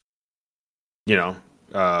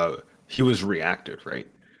he was reactive, right?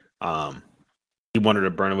 He wanted to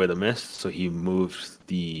burn away the mist, so he moved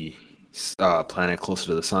the planet closer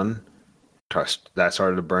to the sun. That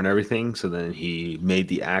started to burn everything, so then he made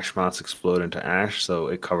the ash mounts explode into ash, so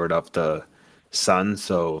it covered up the sun,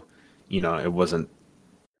 so it wasn't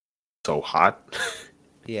so hot.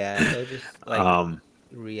 Yeah, they're just like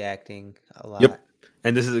reacting a lot. Yep.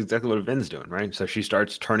 And this is exactly what Vin's doing, right? So she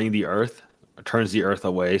starts turns the earth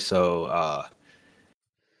away, so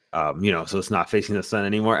so it's not facing the sun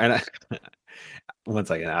anymore. And one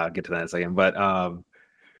second, I'll get to that in a second. But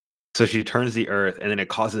so she turns the earth, and then it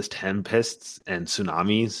causes tempests and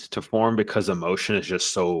tsunamis to form because the motion is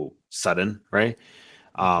just so sudden, right?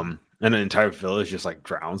 And an entire village just like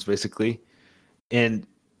drowns basically. And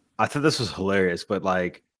I thought this was hilarious, but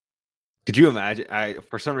like, could you imagine?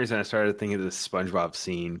 For some reason I started thinking of this SpongeBob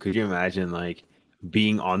scene. Could you imagine like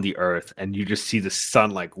being on the earth and you just see the sun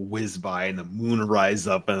like whiz by and the moon rise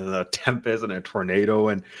up and a tempest and a tornado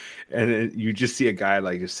and you just see a guy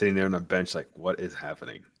like just sitting there on a bench like, what is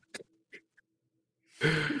happening?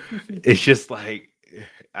 It's just like,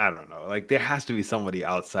 I don't know, like there has to be somebody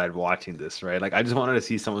outside watching this, right? Like I just wanted to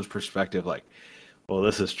see someone's perspective, like, well,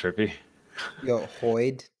 this is trippy. Yo,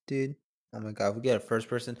 Hoid, dude. Oh my god, if we get a first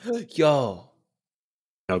person. Yo.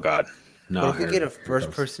 Oh god. No. What if we get a first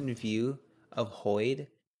person view of Hoid,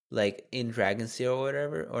 like in Dragonsteel or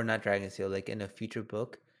whatever, or not Dragonsteel, like in a future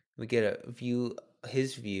book? We get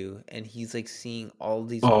his view, and he's like seeing all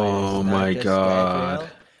these. Oh my god. Gabriel,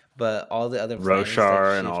 but all the other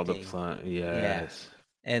Roshar and all the planets. Yes. Yeah.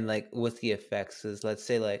 And like with the effects is, let's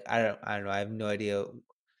say like I don't know, I have no idea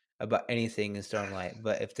about anything in Stormlight,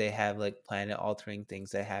 but if they have like planet altering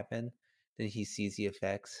things that happen, then he sees the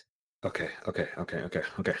effects. Okay.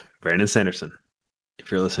 Brandon Sanderson,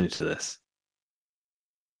 if you're listening to this.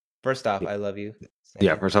 First off, I love you.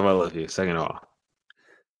 Yeah, first off, I love you. Second of all,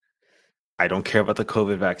 I don't care about the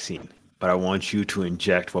COVID vaccine, but I want you to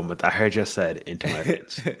inject what Mutahar just said into my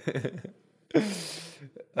veins.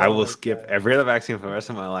 I will skip every other vaccine for the rest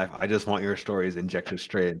of my life. I just want your stories injected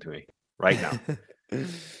straight into me right now.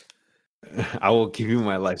 I will give you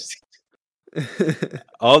my life.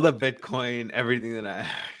 All the Bitcoin, everything that I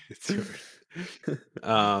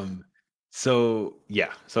have.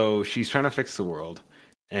 So she's trying to fix the world,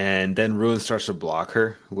 and then Ruin starts to block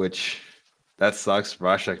her, which that sucks.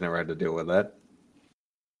 Rashek never had to deal with that.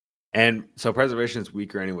 And so preservation is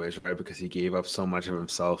weaker anyways, right? Because he gave up so much of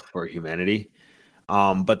himself for humanity.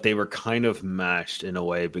 But they were kind of matched in a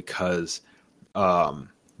way because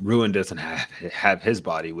Ruin doesn't have his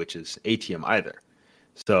body, which is Atium either.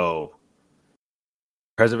 So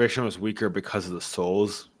preservation was weaker because of the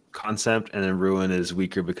souls concept, and then Ruin is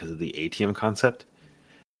weaker because of the Atium concept.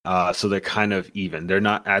 So they're kind of even. They're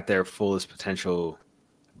not at their fullest potential,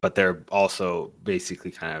 but they're also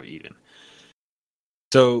basically kind of even.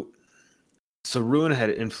 So Ruin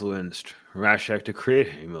had influenced Rashek to create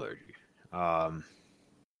Hemalurgy,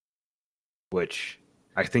 which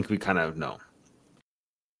I think we kind of know.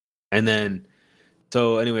 And then,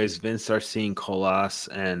 so anyways, Vince starts seeing Kolas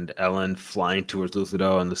and Ellen flying towards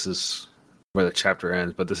Luthadel, and this is where the chapter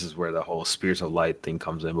ends, but this is where the whole Spears of Light thing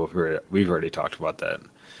comes in, but we've already talked about that.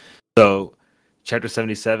 So, chapter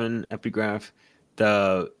 77, Epigraph,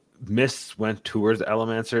 the mists went towards the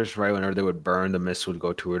Elemancers, right? Whenever they would burn, the mists would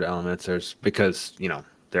go toward the Elemancers because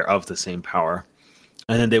they're of the same power,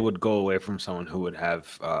 and then they would go away from someone who would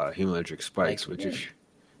have hemalurgic spikes, Like Vin.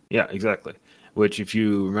 yeah, exactly. Which, if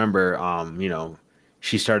you remember,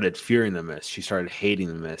 she started fearing the mist. She started hating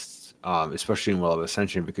the mists, especially in Well of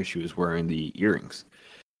Ascension because she was wearing the earrings.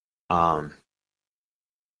 Um,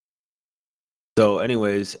 So,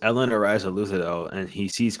 anyways, Ellen arrives at Luthadel and he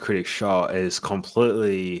sees Critic Shaw is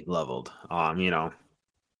completely leveled.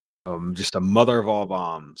 Just a mother of all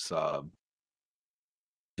bombs.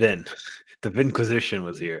 Vin, the Vinquisition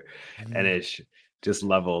was here, and it's just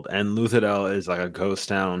leveled. And Luthadel is like a ghost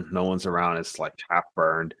town. No one's around. It's like half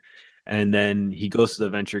burned. And then he goes to the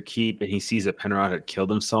Venture Keep and he sees that Penrod had killed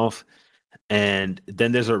himself. And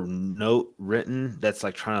then there's a note written that's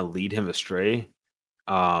like trying to lead him astray.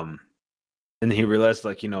 And he realized,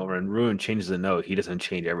 like, when Ruin changes the note, he doesn't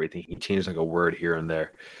change everything. He changes like a word here and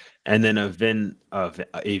there. And then Vin's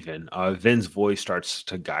voice starts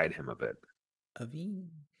to guide him a bit. Avin.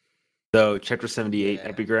 So chapter 78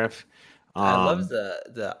 epigraph. I love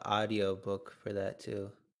the audio book for that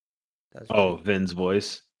too. That was Vin's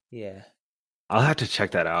voice. Yeah. I'll have to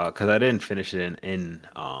check that out because I didn't finish it in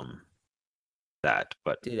that.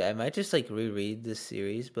 But dude, I might just like reread this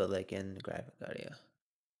series, but like in graphic audio.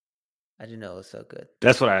 I didn't know it was so good.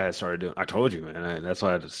 That's what I started doing. I told you, man. That's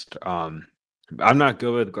why I just I'm not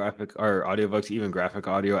good with graphic or audiobooks, even graphic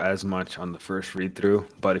audio, as much on the first read through.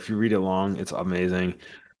 But if you read along, it's amazing.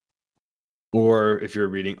 Or if you're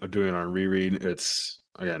reading or doing it on reread, it's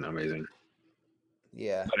again amazing.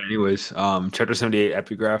 Yeah. But anyways, chapter 78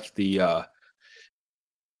 epigraph. The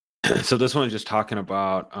so this one is just talking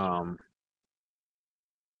about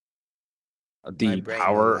the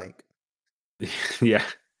power. Yeah.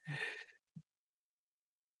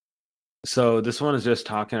 So this one is just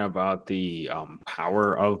talking about the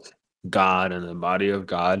power of God and the body of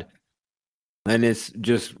God. And it's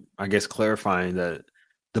just, I guess, clarifying that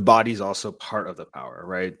the body is also part of the power,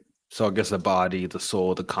 right? So I guess the body, the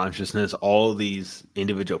soul, the consciousness, all these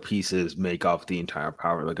individual pieces make up the entire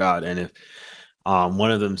power of the God. And if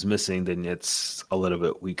one of them's missing, then it's a little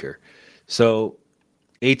bit weaker. So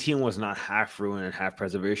 18 was not half ruin and half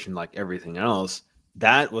preservation like everything else.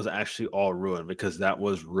 That was actually all ruin because that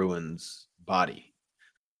was Ruin's body.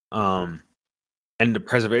 And the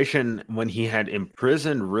preservation, when he had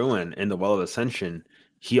imprisoned Ruin in the Well of Ascension,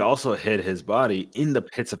 he also hid his body in the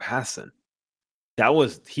pits of Hassan.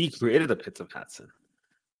 He created the pits of Hassan.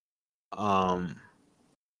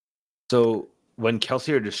 So when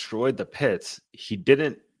Kelsier destroyed the pits, he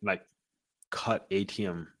didn't like cut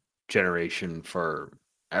Atium generation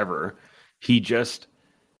forever. He just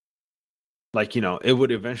it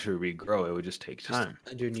would eventually regrow. It would just take time.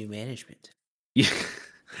 Just under new management. Yeah.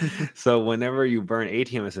 So whenever you burn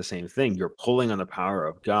Atium, it's the same thing. You're pulling on the power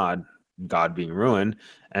of God being Ruin,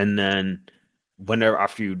 and then whenever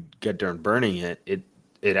after you get done burning it,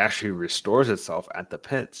 it actually restores itself at the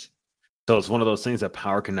pits. So it's one of those things that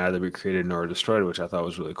power can neither be created nor destroyed, which I thought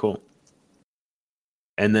was really cool.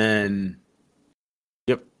 And then,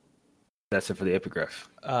 yep, that's it for the epigraph.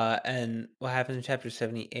 And what happens in chapter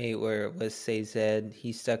 78, where it was Sazed,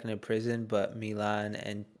 he's stuck in a prison, but Milan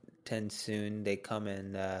and Tensoon, they come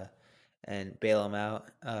and bail him out.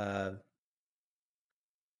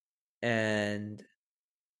 And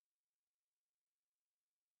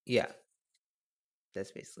yeah,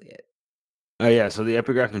 that's basically it. Yeah, so the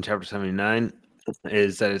epigraph in chapter 79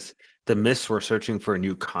 is that the mists were searching for a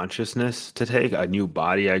new consciousness to take, a new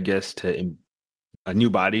body, I guess, a new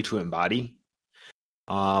body to embody.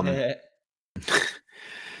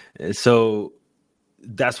 So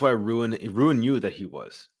that's why Ruin knew that he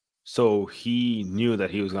was. So he knew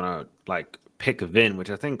that he was gonna like pick Vin,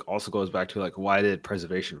 which I think also goes back to like why did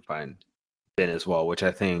Preservation find Vin as well, which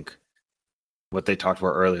I think what they talked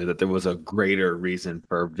about earlier, that there was a greater reason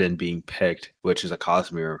for Vin being picked, which is a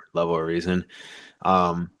Cosmere level reason.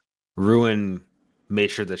 Ruin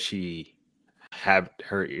made sure that she had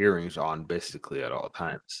her earrings on basically at all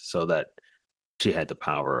times, so that she had the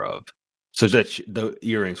power of, so that the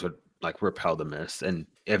earrings would like repel the mist, and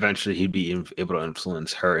eventually he'd be able to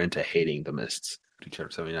influence her into hating the mists. Chapter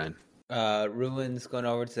 79. Ruin's going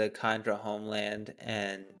over to the Kandra homeland,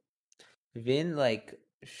 and Vin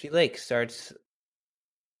she starts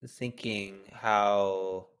thinking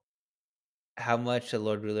how much the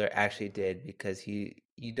Lord Ruler actually did, because you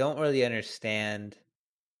don't really understand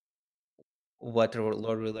what the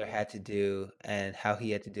Lord Ruler had to do and how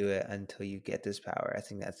he had to do it until you get this power. I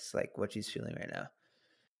think that's like what she's feeling right now.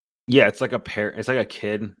 Yeah, it's like a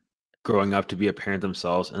kid growing up to be a parent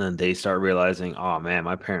themselves, and then they start realizing, oh man,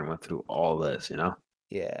 my parent went through all this,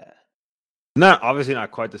 Yeah. Not obviously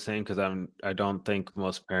not quite the same because I don't think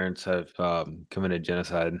most parents have committed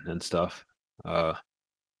genocide and stuff. But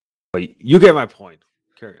you get my point.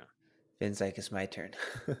 Carry on. Vin's like, it's my turn.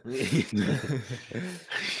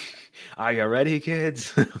 Are you ready,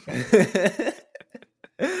 kids?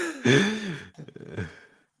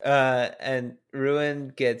 And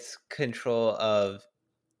Ruin gets control of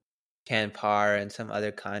Kanpar and some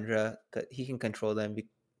other Kandra. He can control them,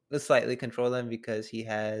 slightly control them because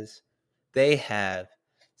they have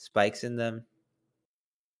spikes in them.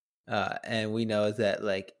 And we know that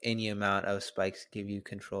like any amount of spikes give you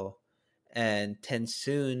control. And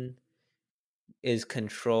Tensoon is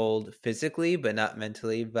controlled physically but not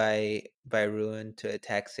mentally by Ruin to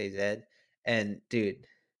attack Sazed. And dude,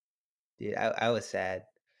 I was sad.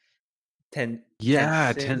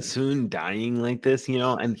 Yeah, Tensoon, Tensoon dying like this,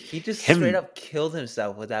 and he just straight him. up killed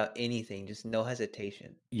himself without anything, just no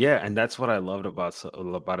hesitation. Yeah, and that's what I loved about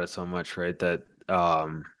it so much, right? That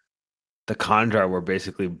the Kandra were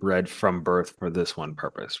basically bred from birth for this one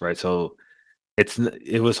purpose, right? So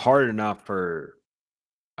it was hard enough for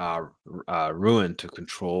uh, Ruin to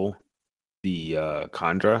control the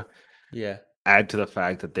Kandra. Yeah. Add to the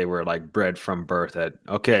fact that they were like bred from birth that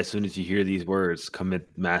okay, as soon as you hear these words, commit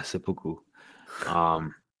mass seppuku.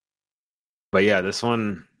 Um, but yeah, this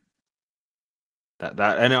one that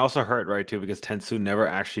and it also hurt right too because Tensu never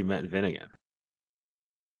actually met Vin again.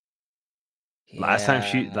 Yeah.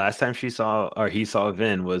 Last time she saw or he saw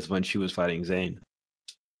Vin was when she was fighting Zane.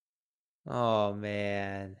 Oh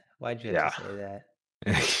man, why'd you have to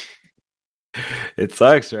Yeah. say that? It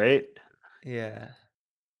sucks, right? Yeah.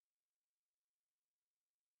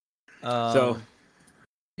 So Um.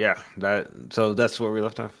 yeah, that's where we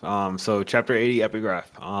left off. So chapter 80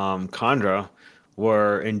 epigraph. Kandra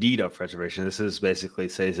were indeed of preservation. This is basically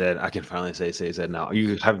Sazed. I can finally say Sazed now.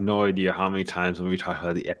 You have no idea how many times when we talked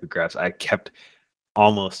about the epigraphs, I kept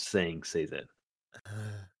almost saying Sazed.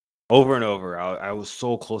 Over and over. I was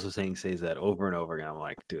so close to saying Sazed over and over again. I'm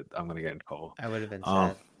like, dude, I'm gonna get in trouble. I would have been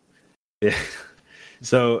Um sad. yeah.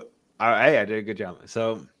 So I did a good job.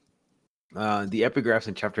 So the epigraphs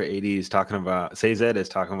in chapter 80 is talking about Sazed is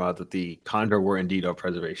talking about that the Kandra were indeed of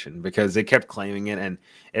preservation because they kept claiming it and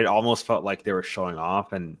it almost felt like they were showing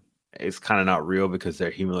off and it's kind of not real because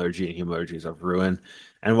they're hemalurgy and hemalurgy is of ruin.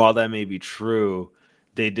 And while that may be true,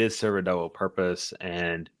 they did serve a double purpose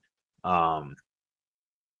and um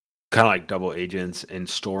kind of like double agents in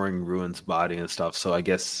storing ruin's body and stuff. So I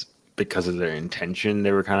guess because of their intention,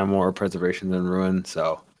 they were kind of more preservation than ruin.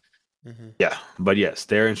 So Mm-hmm. yeah, but yes,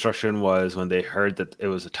 their instruction was when they heard that it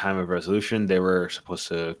was a time of resolution, they were supposed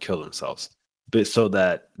to kill themselves, but so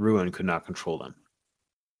that Ruin could not control them.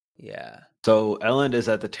 Yeah. So Elend is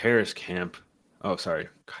at the terrorist camp. Oh, sorry.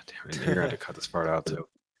 God damn it. You're going to cut this part out too.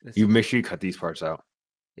 You make sure you cut these parts out.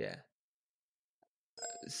 Yeah.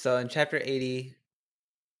 So in chapter 80,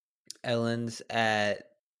 Ellen's at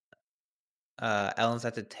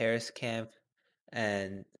the terrace camp,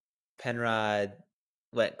 and Penrod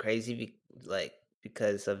went crazy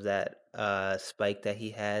because of that spike that he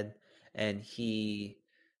had, and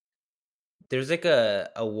there's like a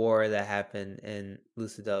war that happened in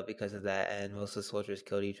Lucidel because of that, and most of the soldiers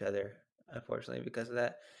killed each other, unfortunately, because of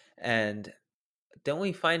that. And don't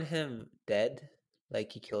we find him dead?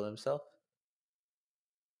 Like he killed himself?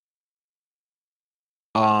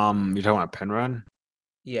 You're talking about Penrod?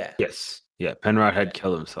 Yeah. Yes. Yeah, Penrod had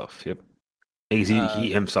killed himself. Yep. Because he Um.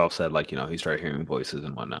 himself said, like, he started hearing voices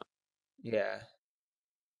and whatnot. Yeah.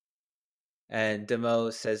 And Demo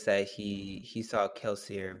says that he saw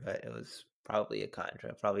Kelsier, but it was probably a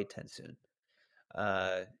Kandra, probably Tensoon.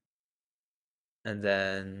 And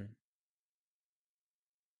then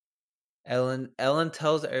Ellen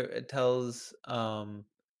tells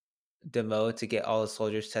Demo to get all the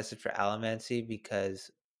soldiers tested for allomancy because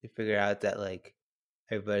we figure out that like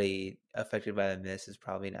everybody affected by the mist is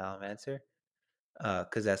probably an allomancer,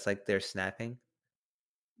 because that's like their snapping.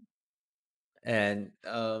 And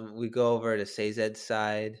we go over to Sazed's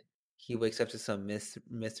side. He wakes up to some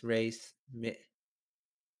mist race, and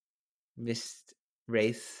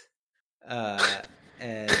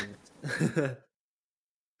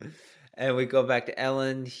and we go back to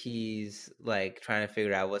Ellen. He's like trying to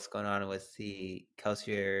figure out what's going on with the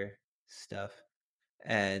Kelsier stuff,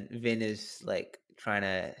 and Vin is like trying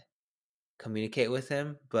to communicate with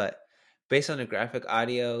him, but based on the graphic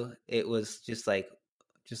audio, it was just like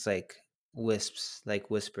wisps, like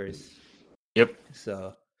whispers. Yep.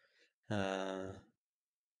 So,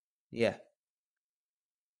 yeah,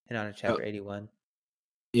 and on to chapter 81.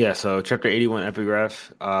 Yeah, so chapter 81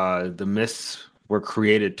 epigraph, the mists were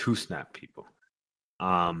created to snap people.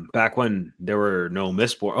 back when there were no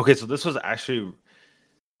Mistborn. Okay, so this was actually,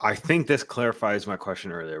 I think this clarifies my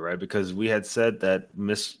question earlier, right? Because we had said that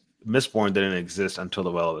Mistborn didn't exist until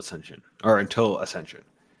the Well of Ascension, or until Ascension.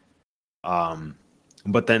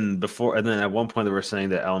 But then before, and then at one point they were saying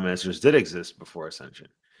that Elemancers did exist before Ascension.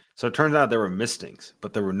 So it turns out there were Mistings,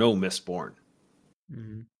 but there were no Mistborn.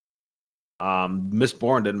 Mm-hmm.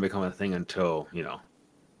 Mistborn didn't become a thing until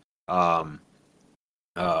um,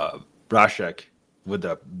 Brashek with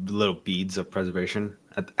the little beads of preservation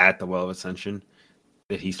at the Well of Ascension,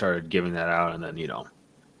 that he started giving that out, and then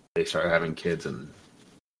they started having kids, and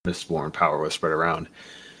Mistborn power was spread around.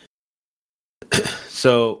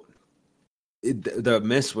 So the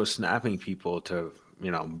mist was snapping people to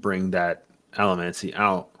bring that elemancy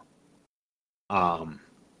out.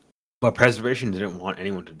 But preservation didn't want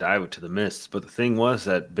anyone to die to the mists. But the thing was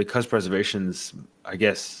that because preservation's, I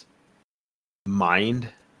guess, mind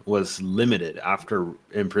was limited after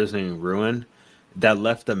imprisoning Ruin, that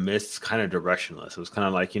left the mists kind of directionless. It was kind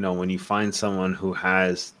of like, when you find someone who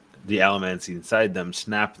has the elements inside them,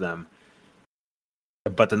 snap them,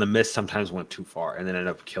 but then the mist sometimes went too far and then ended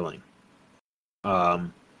up killing.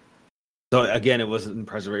 So again, it wasn't in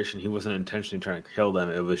preservation. He wasn't intentionally trying to kill them.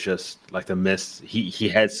 It was just like the mist. He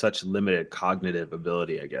had such limited cognitive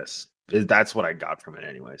ability, I guess. That's what I got from it,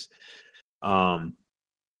 anyways. And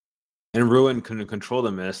Ruin couldn't control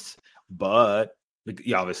the mists, but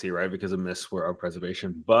obviously, right, because the mists were of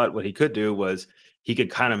preservation. But what he could do was he could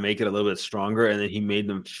kind of make it a little bit stronger, and then he made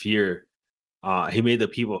them fear. He made the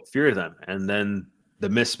people fear them, and then the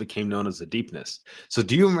mist became known as the Deepness. So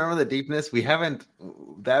do you remember the Deepness?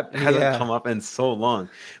 That hasn't come up in so long.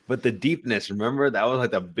 But the Deepness, remember, that was like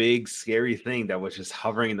the big scary thing that was just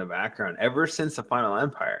hovering in the background ever since the Final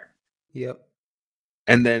Empire. Yep.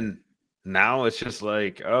 And then now it's just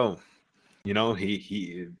like, oh,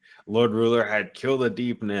 he Lord Ruler had killed the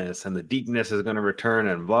Deepness, and the Deepness is going to return,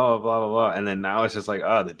 and blah blah blah blah blah. And then now it's just like,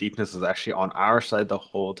 oh, the Deepness is actually on our side the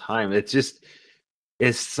whole time. It's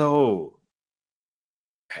so,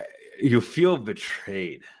 you feel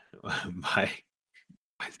betrayed by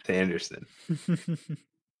Sanderson.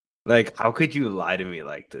 Like, how could you lie to me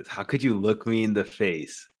like this? How could you look me in the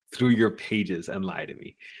face through your pages and lie to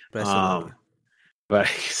me? But I still love you. But I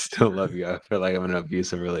still love you. I feel like I'm in an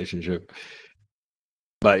abusive relationship.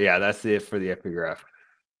 But yeah, that's it for the epigraph.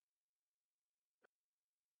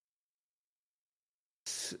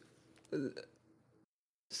 So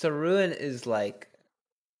Ruin is like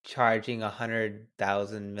charging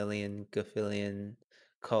 100,000 million Gaphilian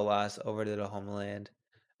Kolos over to the homeland.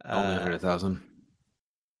 Only 100,000.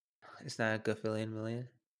 It's not a Gaphilian million.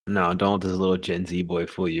 No, don't let this little Gen Z boy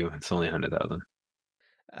fool you. It's only 100,000.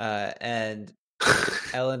 And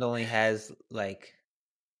Ellen only has like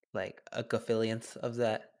a Gaphillionth of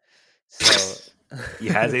that. So he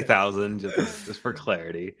has 1,000 just for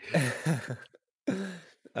clarity.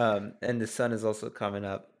 And the sun is also coming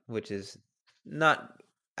up, which is not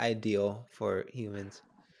ideal for humans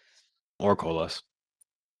or Kolos.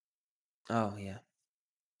 Oh yeah.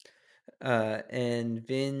 And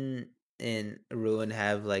Vin and Ruin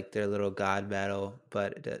have like their little god battle,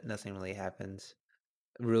 but nothing really happens.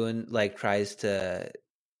 Ruin like tries to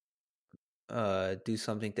do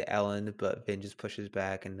something to Ellen, but Vin just pushes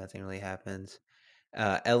back and nothing really happens.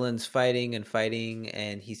 Ellen's fighting and fighting,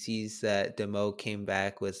 and he sees that Demo came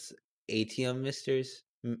back with ATM misters.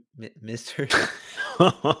 Misters?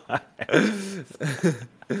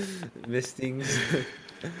 Mistings.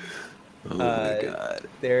 Oh my god.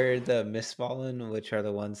 They're the Mistfallen, which are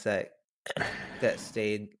the ones that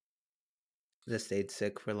stayed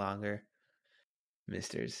sick for longer.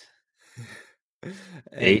 Misters.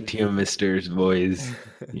 ATM Misters, boys.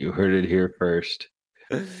 You heard it here first.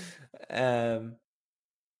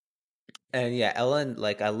 And yeah, Ellen,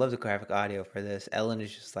 like, I love the graphic audio for this. Ellen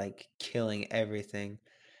is just like killing everything.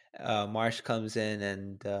 Marsh comes in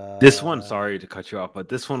and this one, sorry to cut you off, but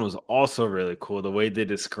this one was also really cool. The way they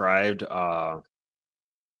described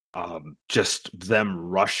just them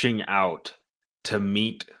rushing out to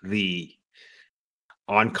meet the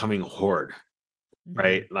oncoming horde,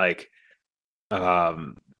 right? Like,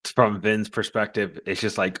 from Vin's perspective, it's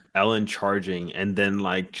just like Ellen charging, and then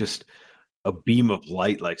like just a beam of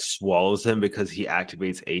light like swallows him because he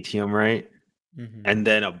activates ATM, right? And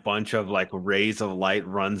then a bunch of like rays of light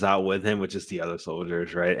runs out with him, which is the other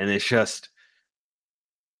soldiers, right? And it's just,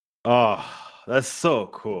 oh, that's so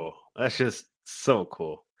cool. That's just so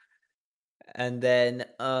cool. And then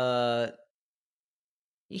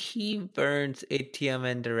he burns ATM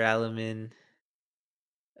and Duralumin.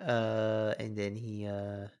 And then he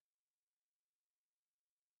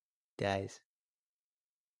dies.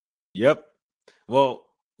 Yep. Well,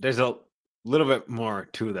 there's a little bit more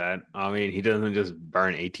to that. I mean, he doesn't just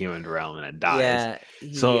burn ATM into realm and it dies. Yeah,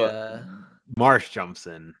 he So Marsh jumps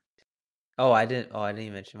in. I didn't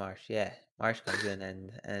even mention Marsh. Yeah. Marsh comes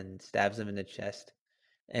in and stabs him in the chest.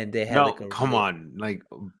 And they had No, like a come on, like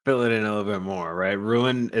fill it in a little bit more, right?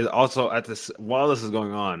 Ruin is also at this while this is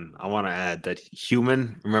going on. I want to add that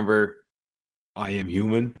human. Remember, I am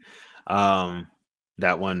human. Um,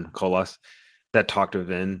 that one Kolos that talked to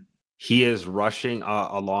Vin. He is rushing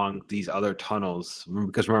along these other tunnels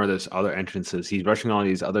because remember, there's other entrances. He's rushing along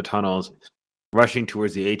these other tunnels, rushing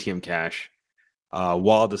towards the ATM cache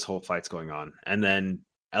while this whole fight's going on. And then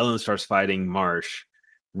Ellen starts fighting Marsh,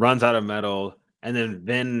 runs out of metal, and then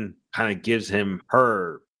Vin kind of gives him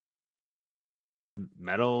her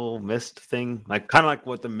metal mist thing, like kind of like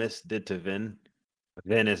what the mist did to Vin.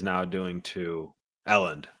 Vin is now doing to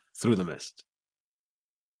Ellen through the mist.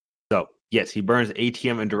 So yes, he burns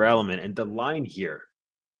ATM and duralumin, and the line here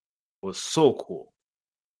was so cool: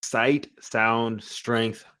 sight, sound,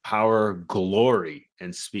 strength, power, glory,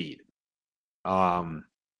 and speed. Um,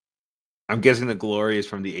 I'm guessing the glory is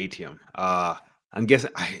from the ATM. I'm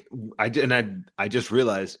guessing I just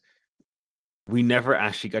realized we never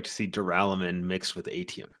actually got to see duralumin mixed with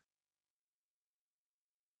ATM.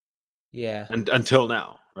 Yeah. And until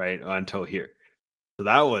now, right? Until here. So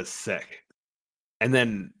that was sick. And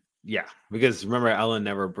then yeah, because remember Ellen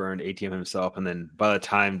never burned ATM himself, and then by the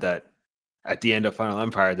time that at the end of Final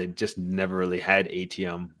Empire, they just never really had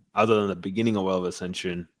ATM other than the beginning of Well of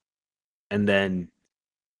Ascension. And then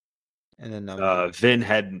And then Vin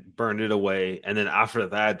had burned it away, and then after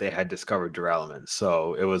that, they had discovered duralumin.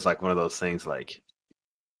 So it was like one of those things, like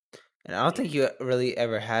and I don't think you really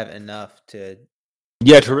ever have enough to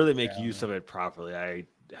yeah, to really make use element. of it properly. I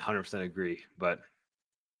 100% agree, but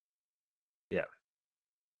yeah,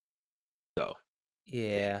 so yeah,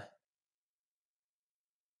 Yeah.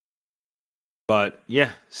 but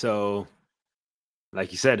yeah, so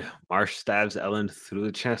like you said, Marsh stabs Ellen through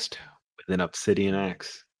the chest with an obsidian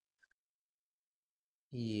axe.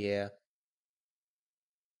 Yeah.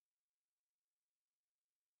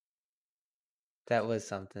 That was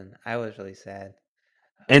something. I was really sad.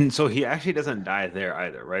 And so he actually doesn't die there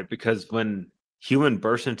either, right? Because when human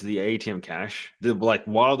bursts into the ATM cache, like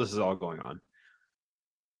while this is all going on,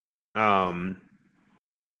 um,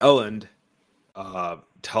 Ellen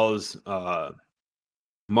tells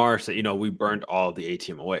Marsh that we burned all the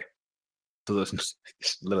ATM away, so there's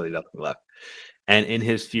literally nothing left. And in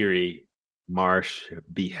his fury, Marsh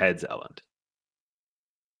beheads Ellen.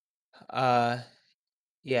 Uh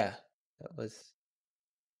yeah. That was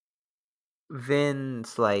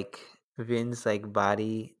Vin's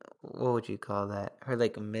body, what would you call that? Her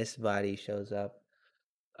like mist body shows up.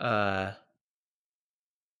 Uh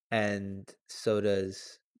and so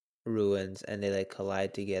does Ruins, and they like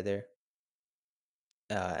collide together.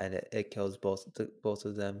 And it kills both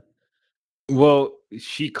of them. Well,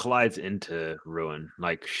 she collides into Ruin,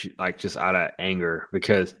 like just out of anger,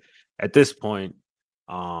 because at this point,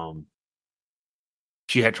 um,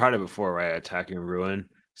 she had tried it before, right? Attacking Ruin.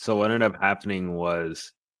 So what ended up happening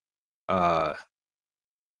was, uh,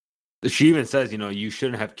 she even says, you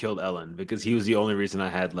shouldn't have killed Ellen because he was the only reason I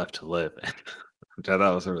had left to live, which I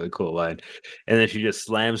thought was a really cool line. And then she just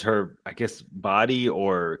slams her, I guess, body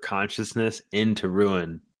or consciousness into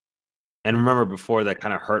Ruin. And remember, before that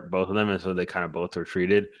kind of hurt both of them, and so they kind of both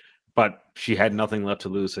retreated. But she had nothing left to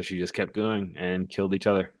lose, so she just kept going and killed each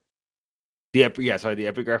other. The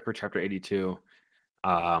epigraph for chapter 82.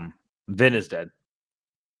 Vin is dead.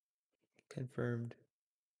 Confirmed.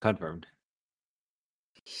 Confirmed.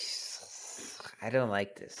 I don't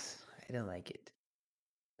like this. I don't like it.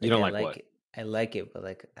 You Like don't I like like what? it. I like it, but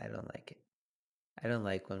like I don't like it. I don't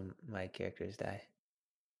like when my characters die.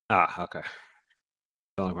 Ah, okay.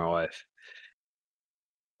 Don't like my wife.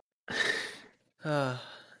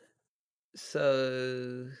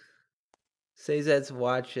 So Sazed's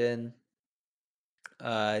watching.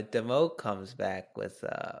 Demo comes back with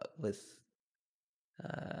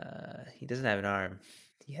he doesn't have an arm.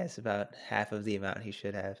 He has about half of the amount he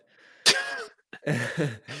should have.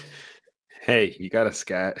 Hey, you got a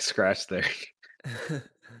scratch there.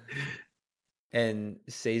 And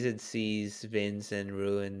Sazed sees Vince and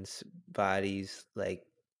Ruin's bodies like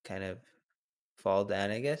kind of fall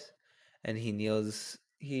down, I guess. And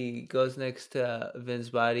he goes next to Vince's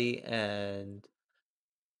body, and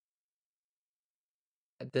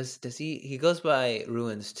does he goes by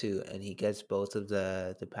Ruins too, and he gets both of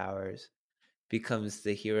the powers, becomes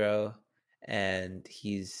the hero, and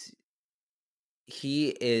he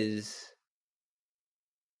is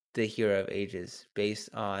the hero of ages based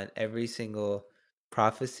on every single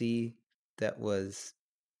prophecy that was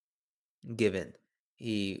given.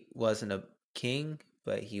 He wasn't a king,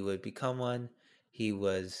 but he would become one. He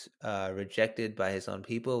was rejected by his own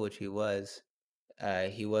people, which he was.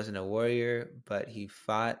 He wasn't a warrior, but he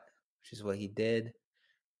fought, which is what he did.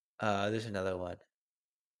 There's another one.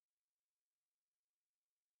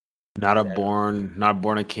 Not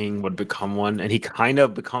born a king, would become one, and he kind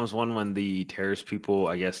of becomes one when the terrorist people,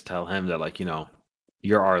 I guess, tell him that, like,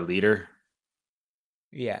 you're our leader.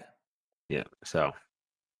 Yeah. Yeah. So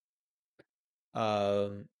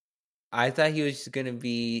I thought he was gonna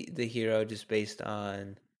be the hero just based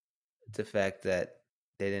on the fact that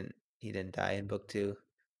he didn't die in book 2,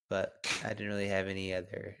 but I didn't really have any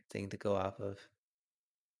other thing to go off of.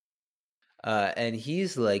 And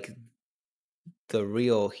he's like the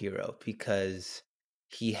real hero because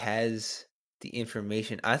he has the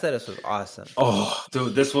information. I thought this was awesome. Oh,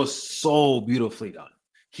 dude, this was so beautifully done.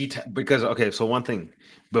 Because okay, so one thing,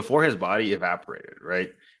 before his body evaporated,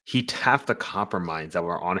 right? He tapped the copper mines that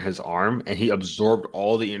were on his arm, and he absorbed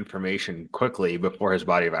all the information quickly before his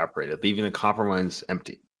body evaporated, leaving the copper mines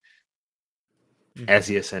empty as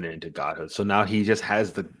he ascended into godhood. So now he just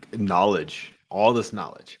has the knowledge, all this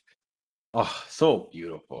knowledge. Oh, so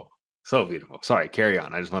beautiful. So beautiful. Sorry, carry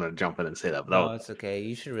on. I just wanted to jump in and say that. But No, it's okay.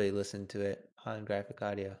 You should really listen to it on graphic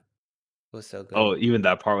audio. It was so good. Oh, even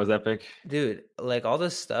that part was epic? Dude, like all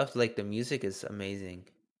this stuff, like the music is amazing.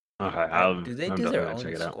 Okay, do they I'm do their definitely gonna check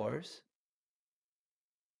own it out. scores?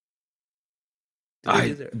 Do they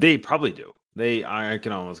do their They probably do. I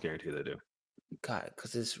can almost guarantee they do. God,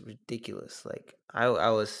 because it's ridiculous. Like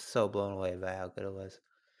I was so blown away by how good it was.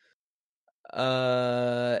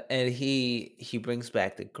 And he brings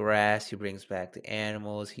back the grass, he brings back the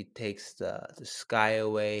animals, he takes the sky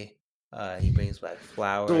away, he brings back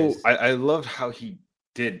flowers. So I loved how he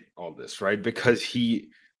did all this, right? Because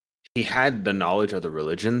he had the knowledge of the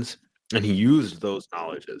religions, and he used those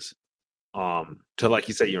knowledges to, like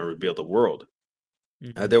you said, reveal the world.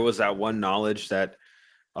 Mhm. There was that one knowledge that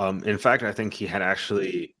in fact, I think he had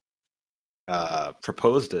actually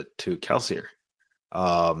proposed it to Kelsier.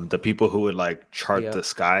 The people who would like chart the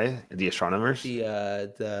sky, the astronomers.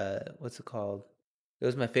 The what's it called? It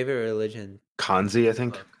was my favorite religion. Kanzi, I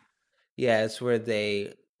think. Yeah, it's where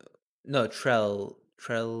Trell.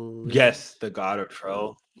 Yes, the god of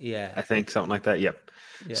Trell. Yeah. I think something like that. Yep.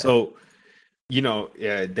 Yeah. So,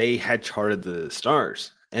 they had charted the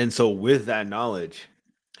stars. And so with that knowledge,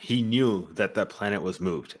 he knew that the planet was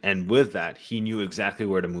moved. And with that, he knew exactly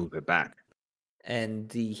where to move it back. And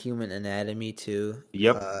the human anatomy too.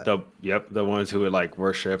 Yep. The ones who would like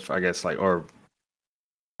worship, I guess, like, or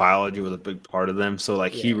biology was a big part of them. So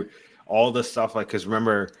like all the stuff, like, because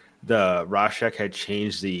remember the Rashek had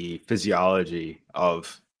changed the physiology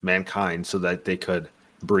of mankind so that they could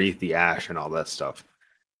breathe the ash and all that stuff.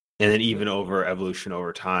 And then even over evolution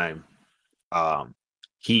over time,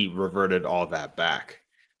 he reverted all that back.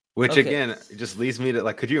 Which again just leads me to,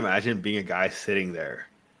 like, could you imagine being a guy sitting there?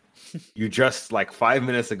 You just, like, 5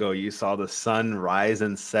 minutes ago, you saw the sun rise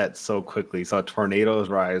and set so quickly. You saw tornadoes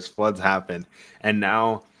rise, floods happen, and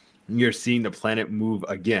now you're seeing the planet move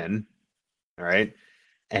again. All right.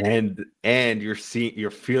 And you're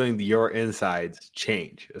feeling your insides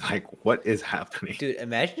change. Like, what is happening? Dude,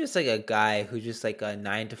 imagine just like a guy who's just like a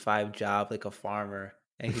 9-to-5 job, like a farmer,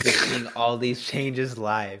 and he's just seeing all these changes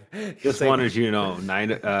live. Just wanted you to know,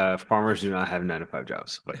 farmers do not have 9-to-5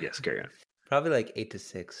 jobs. But yes, carry on. Probably like 8 to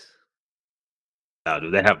 6. No,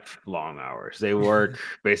 dude, they have long hours. They work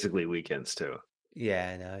basically weekends too.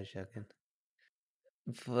 Yeah, I know, I was joking.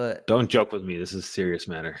 But don't joke with me. This is a serious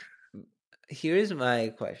matter. Here's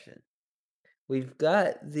my question. We've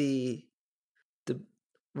got we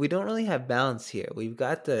don't really have balance here. We've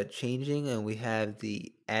got the changing and we have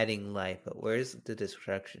the adding life, but where's the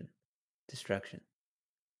destruction?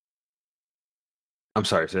 I'm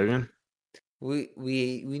sorry, say again? We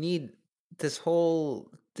need this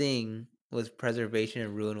whole thing was preservation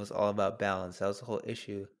and ruin was all about balance. That was the whole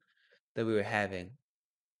issue that we were having.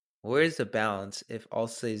 Where is the balance if all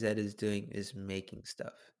CZ is doing is making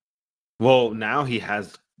stuff? Well, now he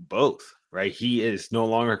has both, right? He is no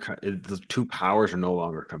longer, the two powers are no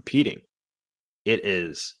longer competing. It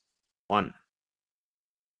is one,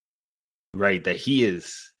 right? That he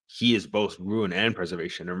is both ruin and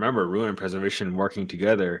preservation. Remember, ruin and preservation working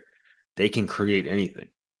together, they can create anything.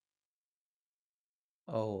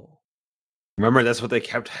 Oh. Remember, that's what they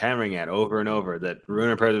kept hammering at over and over, that ruin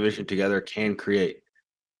and preservation together can create.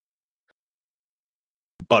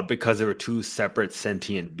 But because there were two separate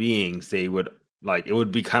sentient beings, they would, like, it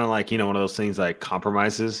would be kind of like, one of those things like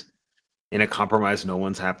compromises. In a compromise, no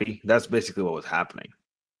one's happy. That's basically what was happening.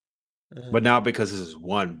 But now because this is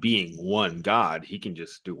one being, one God, he can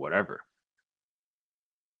just do whatever.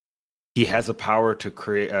 He has the power to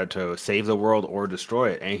create, to save the world or destroy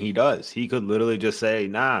it, and he does. He could literally just say,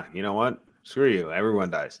 "Nah, you know what? Screw you. Everyone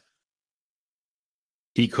dies."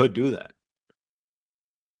 He could do that.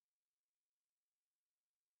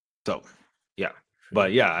 So, yeah.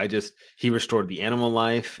 But yeah, he restored the animal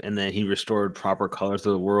life, and then he restored proper colors to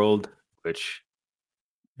the world, which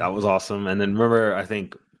that was awesome. And then remember, I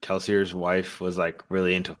think Kelsier's wife was like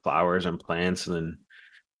really into flowers and plants, and then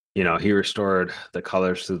he restored the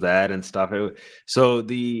colors to that and stuff. So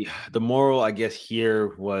the moral, I guess,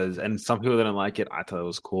 here was, and some people didn't like it. I thought it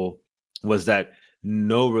was cool. Was that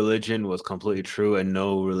no religion was completely true and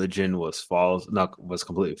no religion was false? Not was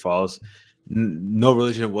completely false. No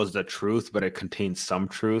religion was the truth, but it contains some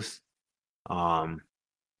truth. And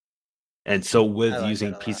so with like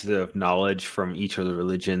using pieces of knowledge from each of the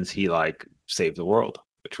religions, he like saved the world,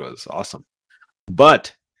 which was awesome.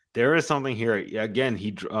 But there is something here again.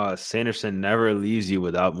 Sanderson never leaves you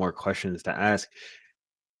without more questions to ask.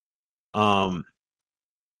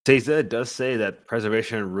 Sazed does say that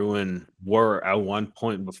preservation and ruin were at one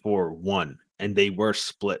point before one, and they were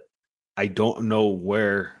split. I don't know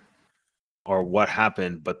where or what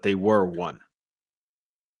happened, but they were one.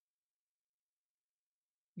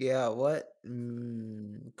 Yeah, what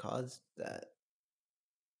caused that?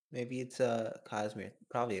 Maybe it's a Cosmere,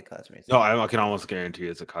 probably a Cosmere No, thing. I can almost guarantee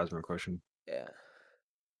it's a Cosmere question. Yeah.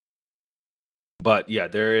 But yeah,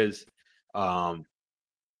 there's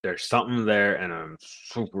something there, and I'm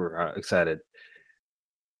super excited.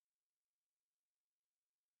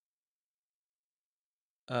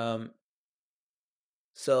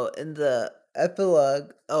 So in the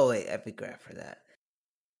epilogue, epigraph for that.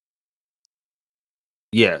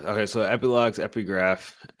 Yeah. Okay. So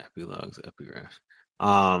epigraph.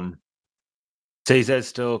 Sazed's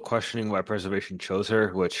still questioning why preservation chose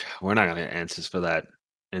her, which we're not going to get answers for that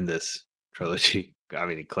in this trilogy. I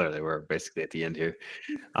mean, clearly we're basically at the end here.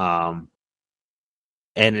 And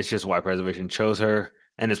it's just why preservation chose her.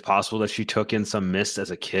 And it's possible that she took in some mist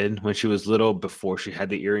as a kid when she was little before she had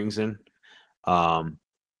the earrings in.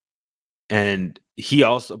 And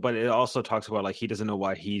but it also talks about like he doesn't know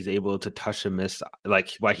why he's able to touch the mist,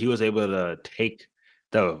 like why he was able to take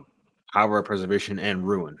the power of preservation and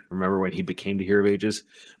ruin. Remember when he became the Hero of Ages?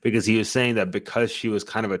 Because he was saying that because she was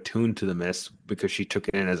kind of attuned to the mist because she took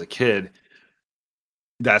it in as a kid.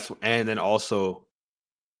 And then also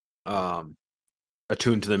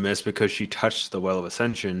attuned to the mist because she touched the Well of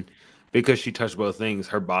Ascension. Because she touched both things,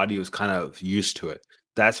 her body was kind of used to it.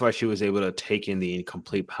 That's why she was able to take in the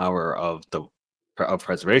complete power of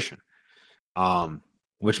preservation.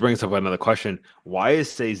 Which brings up another question: why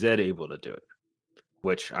is Sazed able to do it?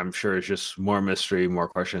 Which I'm sure is just more mystery, more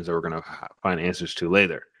questions that we're gonna find answers to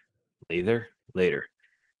later.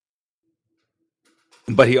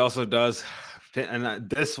 But he also does, and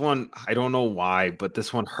this one I don't know why, but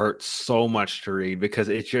this one hurts so much to read because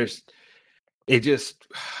it just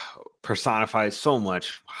personifies so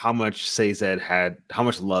much how much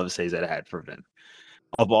love Sazed had for Vin.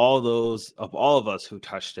 Of all of us who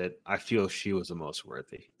touched it, I feel she was the most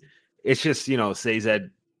worthy. It's just, Sazed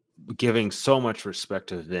giving so much respect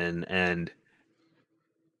to Vin, and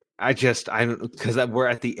I don't, because we're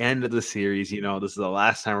at the end of the series. This is the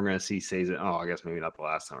last time we're going to see Sazed. Oh, I guess maybe not the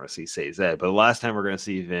last time we're going to see Sazed, but the last time we're going to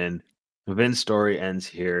see Vin. Vin's story ends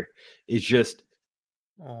here. It's just,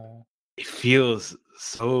 it feels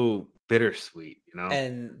so bittersweet,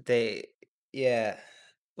 And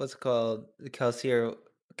what's it called?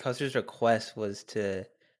 Kelsier's request was to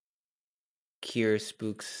cure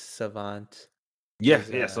Spook's savant.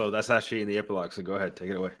 Yeah. So that's actually in the epilogue. So go ahead, take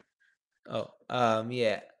it away.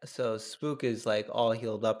 Yeah. So Spook is like all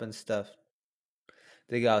healed up and stuff.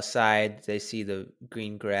 They go outside. They see the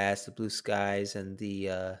green grass, the blue skies, and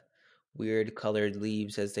the weird colored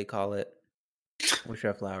leaves, as they call it, which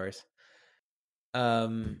are flowers.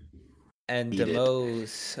 And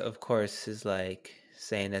Demo's, of course, is like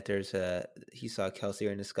saying that he saw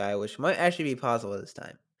Kelsier in the sky, which might actually be possible this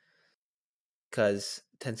time, because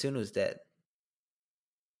Tensuno's dead.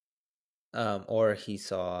 Or he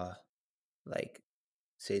saw like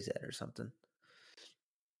Sazed or something.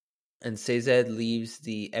 And Sazed leaves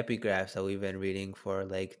the epigraphs that we've been reading for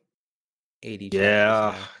like 80 chapters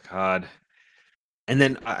now. God. And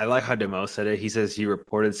then I like how Demo said it. He says he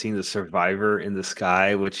reported seeing the survivor in the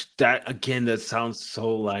sky, which that sounds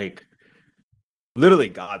so like literally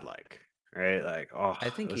godlike, right? Like, I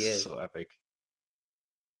think he this is is. so epic.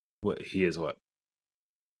 What he is what?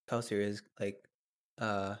 Kelsier is like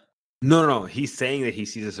No. He's saying that he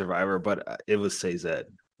sees a survivor, but it was Sazed,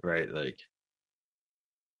 right? Like,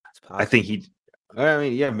 It's possible. I think he. I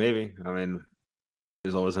mean, yeah, maybe. I mean,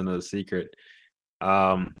 there's always another secret.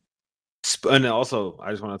 And also,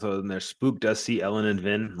 I just want to throw in there. Spook does see Ellen and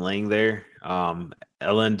Vin laying there.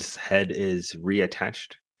 Ellen's head is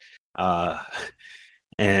reattached, uh,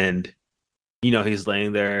 and he's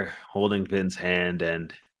laying there holding Vin's hand,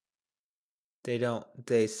 and they don't.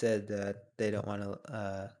 They said that they don't want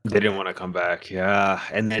to. they didn't want to come back. Yeah,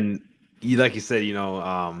 and then like you said,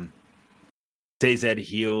 DayZ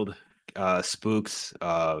healed Spook's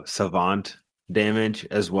savant damage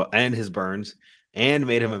as well, and his burns, and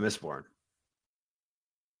made him a Mistborn.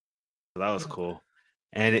 So that was cool.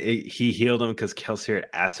 And he healed him because Kelsier had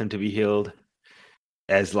asked him to be healed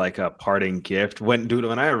as like a parting gift. When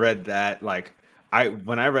I read that,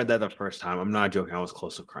 when I read that the first time, I'm not joking, I was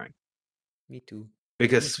close to crying. Me too.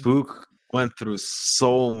 Because Spook went through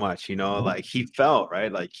so much, like he felt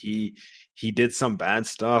right, like he did some bad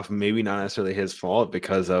stuff, maybe not necessarily his fault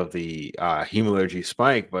because of the hemalurgy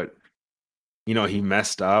spike, but he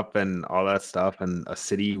messed up and all that stuff, and a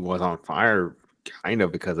city was on fire kind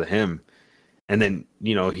of because of him. And then,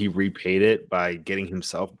 he repaid it by getting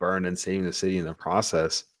himself burned and saving the city in the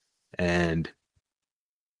process. And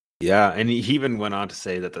yeah, and he even went on to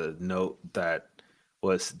say that the note that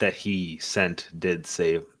he sent did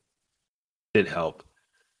help.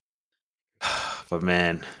 But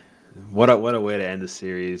man, what a way to end the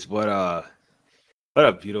series. What a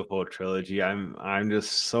beautiful trilogy. I'm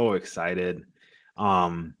just so excited.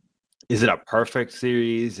 Is it a perfect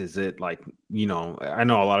series? Is it like, I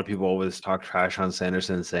know a lot of people always talk trash on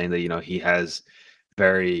Sanderson, saying that, he has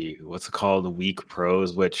very, what's it called, weak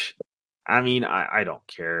prose, which, I mean, I don't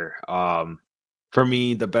care. For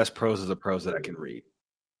me, the best prose is a prose that I can read.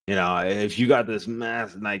 If you got this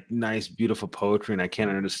nice, beautiful poetry and I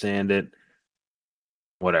can't understand it,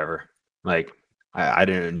 whatever. Like, I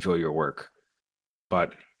didn't enjoy your work.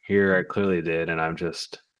 But here I clearly did, and I'm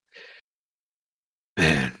just,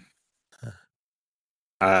 man.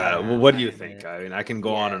 What do you think? I mean, I can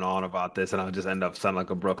go on and on about this, and I'll just end up sounding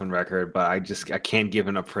like a broken record. But I can't give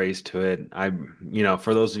enough praise to it.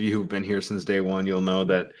 For those of you who've been here since day one, you'll know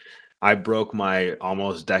that I broke my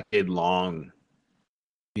almost decade-long,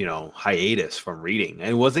 hiatus from reading.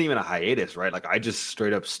 And it wasn't even a hiatus, right? Like I just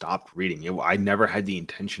straight up stopped reading. I never had the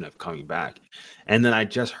intention of coming back. And then I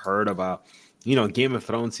just heard about, Game of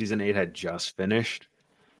Thrones season 8 had just finished,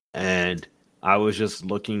 and I was just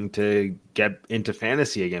looking to get into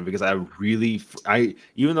fantasy again because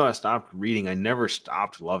even though I stopped reading, I never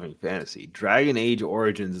stopped loving fantasy. Dragon Age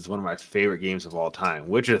Origins is one of my favorite games of all time.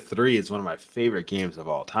 Witcher 3 is one of my favorite games of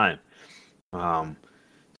all time.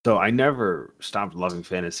 So I never stopped loving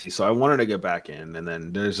fantasy. So I wanted to get back in, and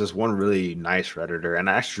then there's this one really nice Redditor, and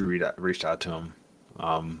I actually reached out to him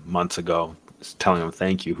months ago, telling him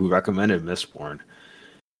thank you, who recommended Mistborn.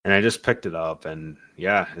 And I just picked it up, and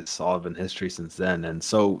yeah, it's all been history since then. And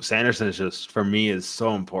so Sanderson is just, for me, is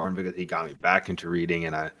so important because he got me back into reading,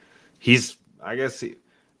 and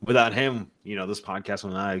without him, this podcast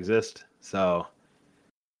would not exist. So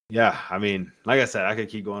yeah, I mean, like I said, I could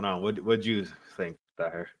keep going on. What'd you think,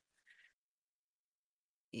 Daher?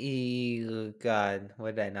 God,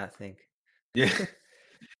 what did I not think? Yeah.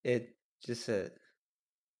 It just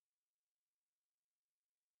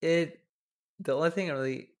the only thing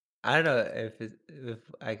I don't know if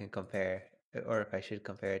I can compare, or if I should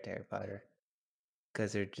compare it to Harry Potter,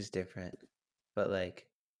 because they're just different. But like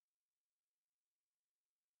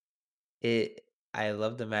I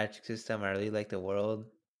love the magic system. I really like the world.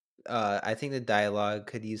 I think the dialogue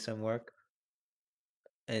could use some work,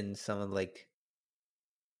 and someone like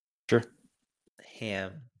Sure.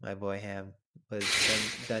 Ham, my boy Ham, was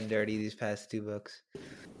done dirty these past 2 books.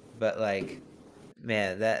 But like,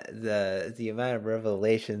 man, that the amount of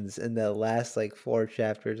revelations in the last 4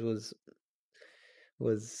 chapters was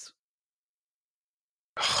it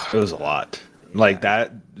was a lot. Yeah. Like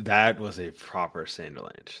that was a proper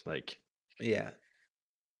Sanderlanche. Like, yeah.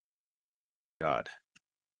 God.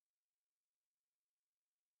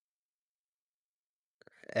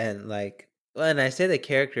 And and I say the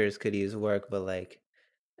characters could use work, but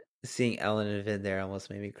seeing Ellen and Vin there almost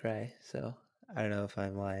made me cry. So I don't know if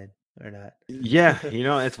I'm lying or not. Yeah,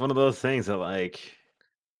 it's one of those things that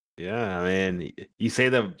yeah, I mean, you say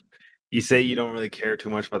you don't really care too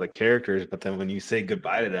much about the characters, but then when you say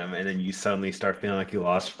goodbye to them and then you suddenly start feeling like you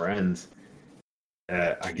lost friends,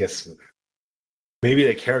 I guess maybe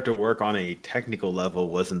the character work on a technical level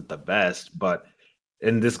wasn't the best,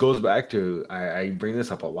 and this goes back to, I bring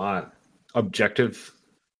this up a lot,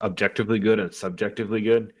 objectively good and subjectively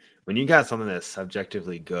good. When you got something that's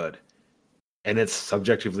subjectively good and it's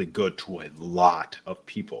subjectively good to a lot of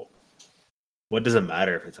people, what does it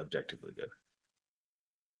matter if it's objectively good?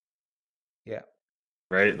 Yeah.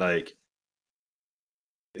 Right? Like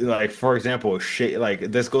for example,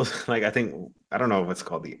 like this goes like I don't know what's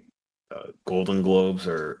called the Golden Globes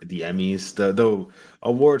or the Emmys, the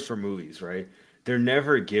awards for movies, right? They're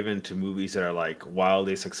never given to movies that are like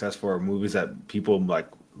wildly successful or movies that people like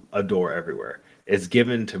adore everywhere. It's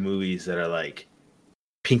given to movies that are like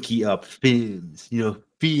pinky up films,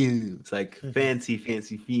 films like fancy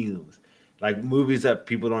films, like movies that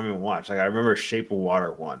people don't even watch. Like I remember Shape of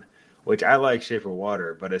Water one, which I like Shape of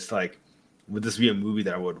Water, but it's like, would this be a movie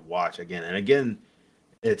that I would watch again and again?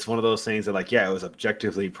 It's one of those things that, like, yeah, it was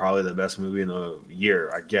objectively probably the best movie in the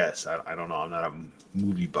year, I guess. I don't know. I'm not a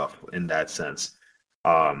movie buff in that sense.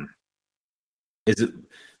 Um, is it?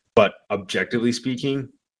 But objectively speaking,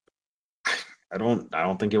 I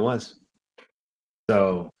don't think it was.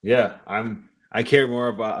 So yeah, I care more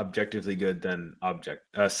about objectively good than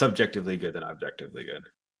subjectively good than objectively good.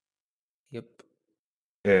 Yep.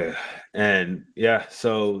 Yeah, and yeah,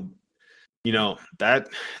 so that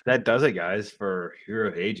does it, guys, for Hero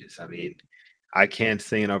of Ages. I mean, I can't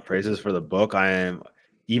sing enough praises for the book. I am,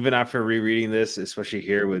 even after rereading this, especially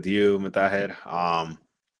here with you, Mutahed,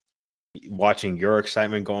 watching your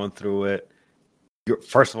excitement going through it.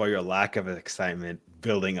 First of all, your lack of excitement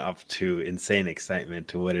building up to insane excitement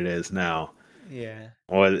to what it is now. Yeah.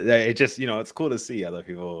 Well, it just, it's cool to see other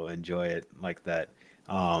people enjoy it like that.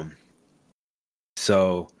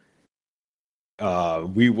 So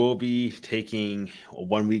we will be taking a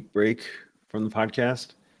 1 week break from the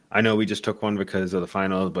podcast. I know we just took one because of the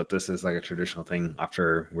finals, but this is like a traditional thing.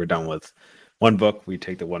 After we're done with one book, we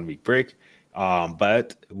take the 1 week break.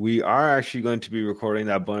 But we are actually going to be recording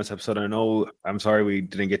that bonus episode. I know, I'm sorry we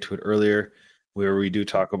didn't get to it earlier, where we do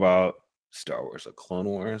talk about Star Wars: The Clone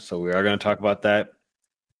Wars. So we are going to talk about that.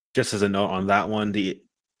 Just as a note on that one,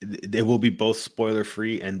 it will be both spoiler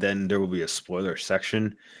free, and then there will be a spoiler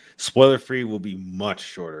section. Spoiler free will be much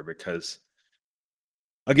shorter because,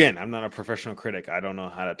 again, I'm not a professional critic. I don't know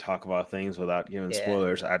how to talk about things without giving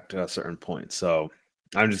spoilers at a certain point. So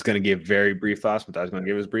I'm just going to give very brief thoughts, but I was going to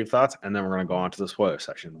give his brief thoughts, and then we're going to go on to the spoiler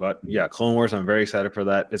section. But yeah, Clone Wars, I'm very excited for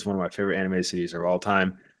that. It's one of my favorite animated series of all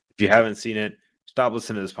time. If you haven't seen it, stop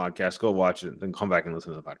listening to this podcast, go watch it, then come back and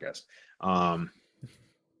listen to the podcast.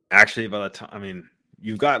 Actually, by the time, I mean,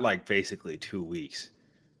 you've got like basically 2 weeks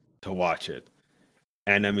to watch it.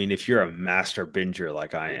 And I mean, if you're a master binger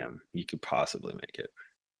like I am, you could possibly make it.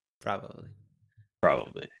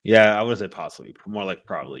 Probably. Yeah, I would say possibly. More like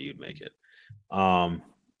probably you'd make it.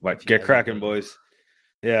 But get cracking, boys.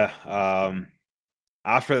 Yeah.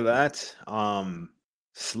 After that,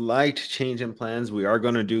 slight change in plans. We are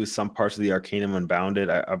going to do some parts of the Arcanum Unbounded.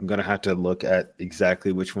 I'm going to have to look at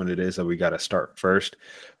exactly which one it is that we got to start first.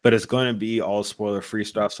 But it's going to be all spoiler-free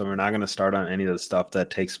stuff, so we're not going to start on any of the stuff that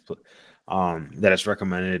takes that is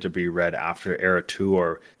recommended to be read after Era 2,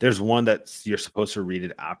 or there's one that you're supposed to read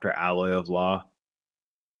it after Alloy of Law.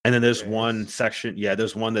 And then there's one section,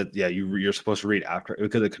 there's one that you're supposed to read after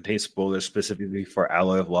because it contains spoilers specifically for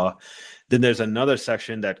Alloy of Law. Then there's another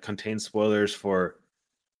section that contains spoilers for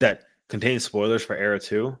Era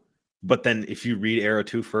 2. But then if you read Era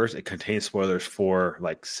 2 first, it contains spoilers for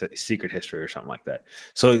like Secret History or something like that.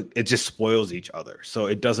 So it just spoils each other. So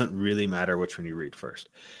it doesn't really matter which one you read first.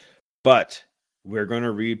 But we're going to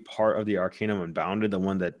read part of the Arcanum Unbounded, the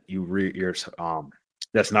one that you read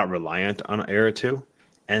that's not reliant on Era 2.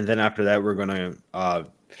 And then after that, we're going to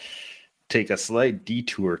take a slight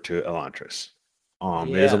detour to Elantris.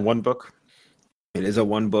 It is a one book. It is a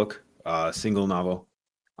one book single novel.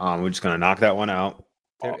 We're just going to knock that one out.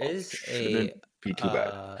 There is be too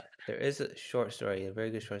bad. There is a short story, a very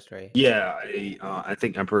good short story. Yeah, I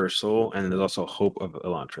think Emperor's Soul, and there's also Hope of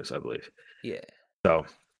Elantris, I believe. Yeah. So,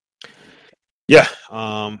 yeah.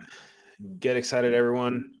 Get excited,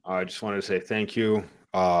 everyone. I just wanted to say thank you.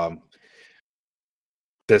 I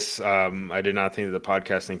did not think that the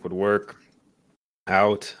podcast link would work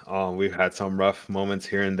out. We've had some rough moments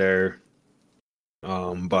here and there.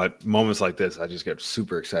 But moments like this, I just get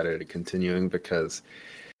super excited at continuing because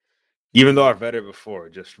even though I've read it before,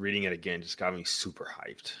 just reading it again just got me super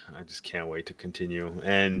hyped. I just can't wait to continue.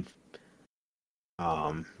 And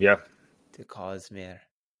yeah. To Cosmere.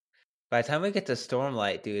 By the time we get to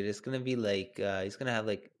Stormlight, dude, it's gonna be like he's gonna have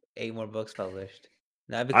like 8 more books published.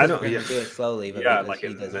 Not because we're gonna do it slowly, but like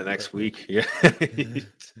in the next week. Yeah.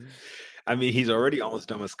 I mean, he's already almost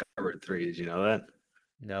done with Skyward 3. Did you know that?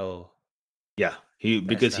 No. Yeah,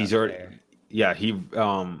 because he's already fair. Yeah, he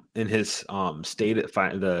in his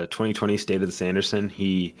the 2020 State of the Sanderson,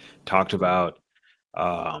 he talked about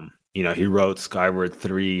he wrote Skyward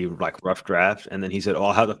 3 like rough draft, and then he said, "Oh,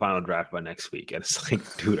 I'll have the final draft by next week." And it's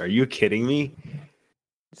like, dude, are you kidding me?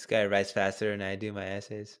 This guy writes faster than I do my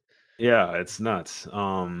essays, Yeah, it's nuts.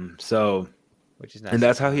 which is not And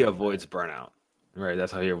that's how he surprising. avoids burnout, right?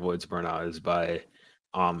 That's how he avoids burnout is by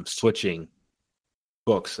switching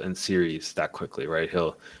books and series that quickly, right?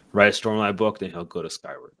 He'll write a Stormlight book, then he'll go to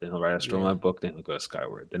Skyward. Then he'll write a Yeah. Stormlight book, then he'll go to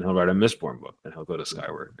Skyward. Then he'll write a Mistborn book, then he'll go to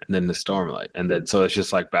Skyward, and then the Stormlight, and then so it's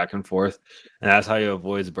just like back and forth, and that's how he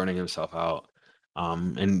avoids burning himself out,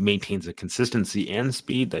 and maintains the consistency and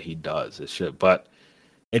speed that he does. But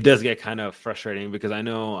it does get kind of frustrating because I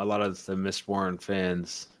know a lot of the Mistborn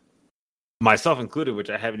fans, myself included, which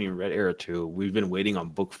I haven't even read Era 2. We've been waiting on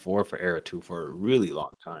book 4 for Era 2 for a really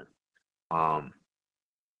long time.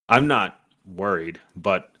 I'm not worried,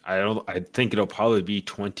 but I think it'll probably be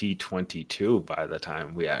 2022 by the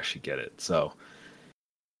time we actually get it. So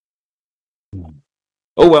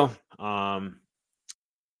oh well.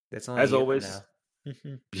 That's only As a year always,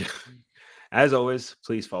 from yeah, as always,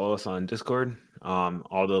 please follow us on Discord.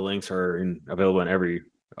 All the links are available in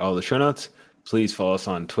all the show notes. Please follow us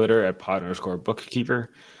on Twitter at pod_bookkeeper.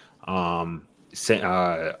 On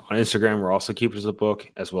Instagram, we're also Keepers of the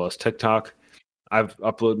Book, as well as TikTok. I've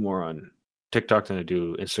uploaded more on TikTok than I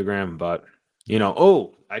do Instagram, but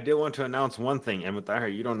I did want to announce one thing, and with that,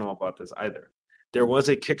 you don't know about this either. There was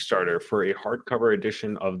a Kickstarter for a hardcover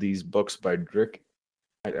edition of these books by Drick.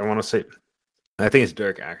 I want to say, I think it's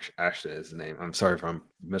Dirk Ashton is his name. I'm sorry if I'm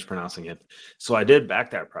mispronouncing it. So I did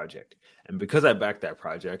back that project, and because I backed that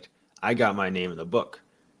project, I got my name in the book.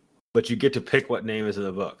 But you get to pick what name is in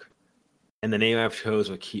the book, and the name I chose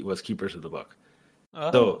was Keepers of the Book.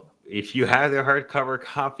 now. So if you have the hardcover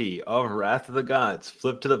copy of Wrath of the Gods,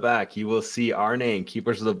 flip to the back, you will see our name,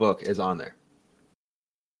 Keepers of the Book, is on there.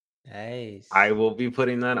 Nice. I will be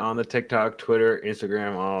putting that on the TikTok, Twitter,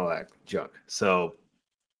 Instagram, all that junk. So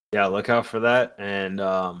yeah, look out for that. And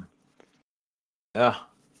yeah,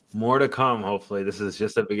 more to come, hopefully. This is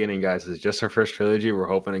just the beginning, guys. It's just our first trilogy. We're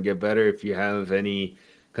hoping to get better. If you have any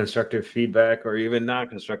constructive feedback or even not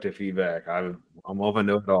constructive feedback, I'm open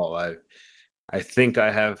to it all. I think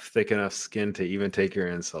I have thick enough skin to even take your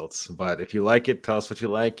insults. But if you like it, tell us what you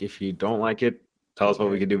like. If you don't like it, tell us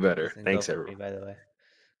what we can do better. Doesn't go Thanks, for me, everyone. by the way.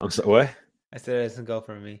 I'm sorry. What? I said it doesn't go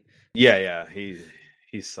for me. Yeah. He's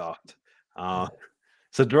soft.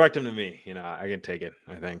 So direct him to me. I can take it.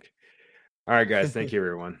 I think. All right, guys. Thank you,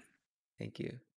 everyone. Thank you.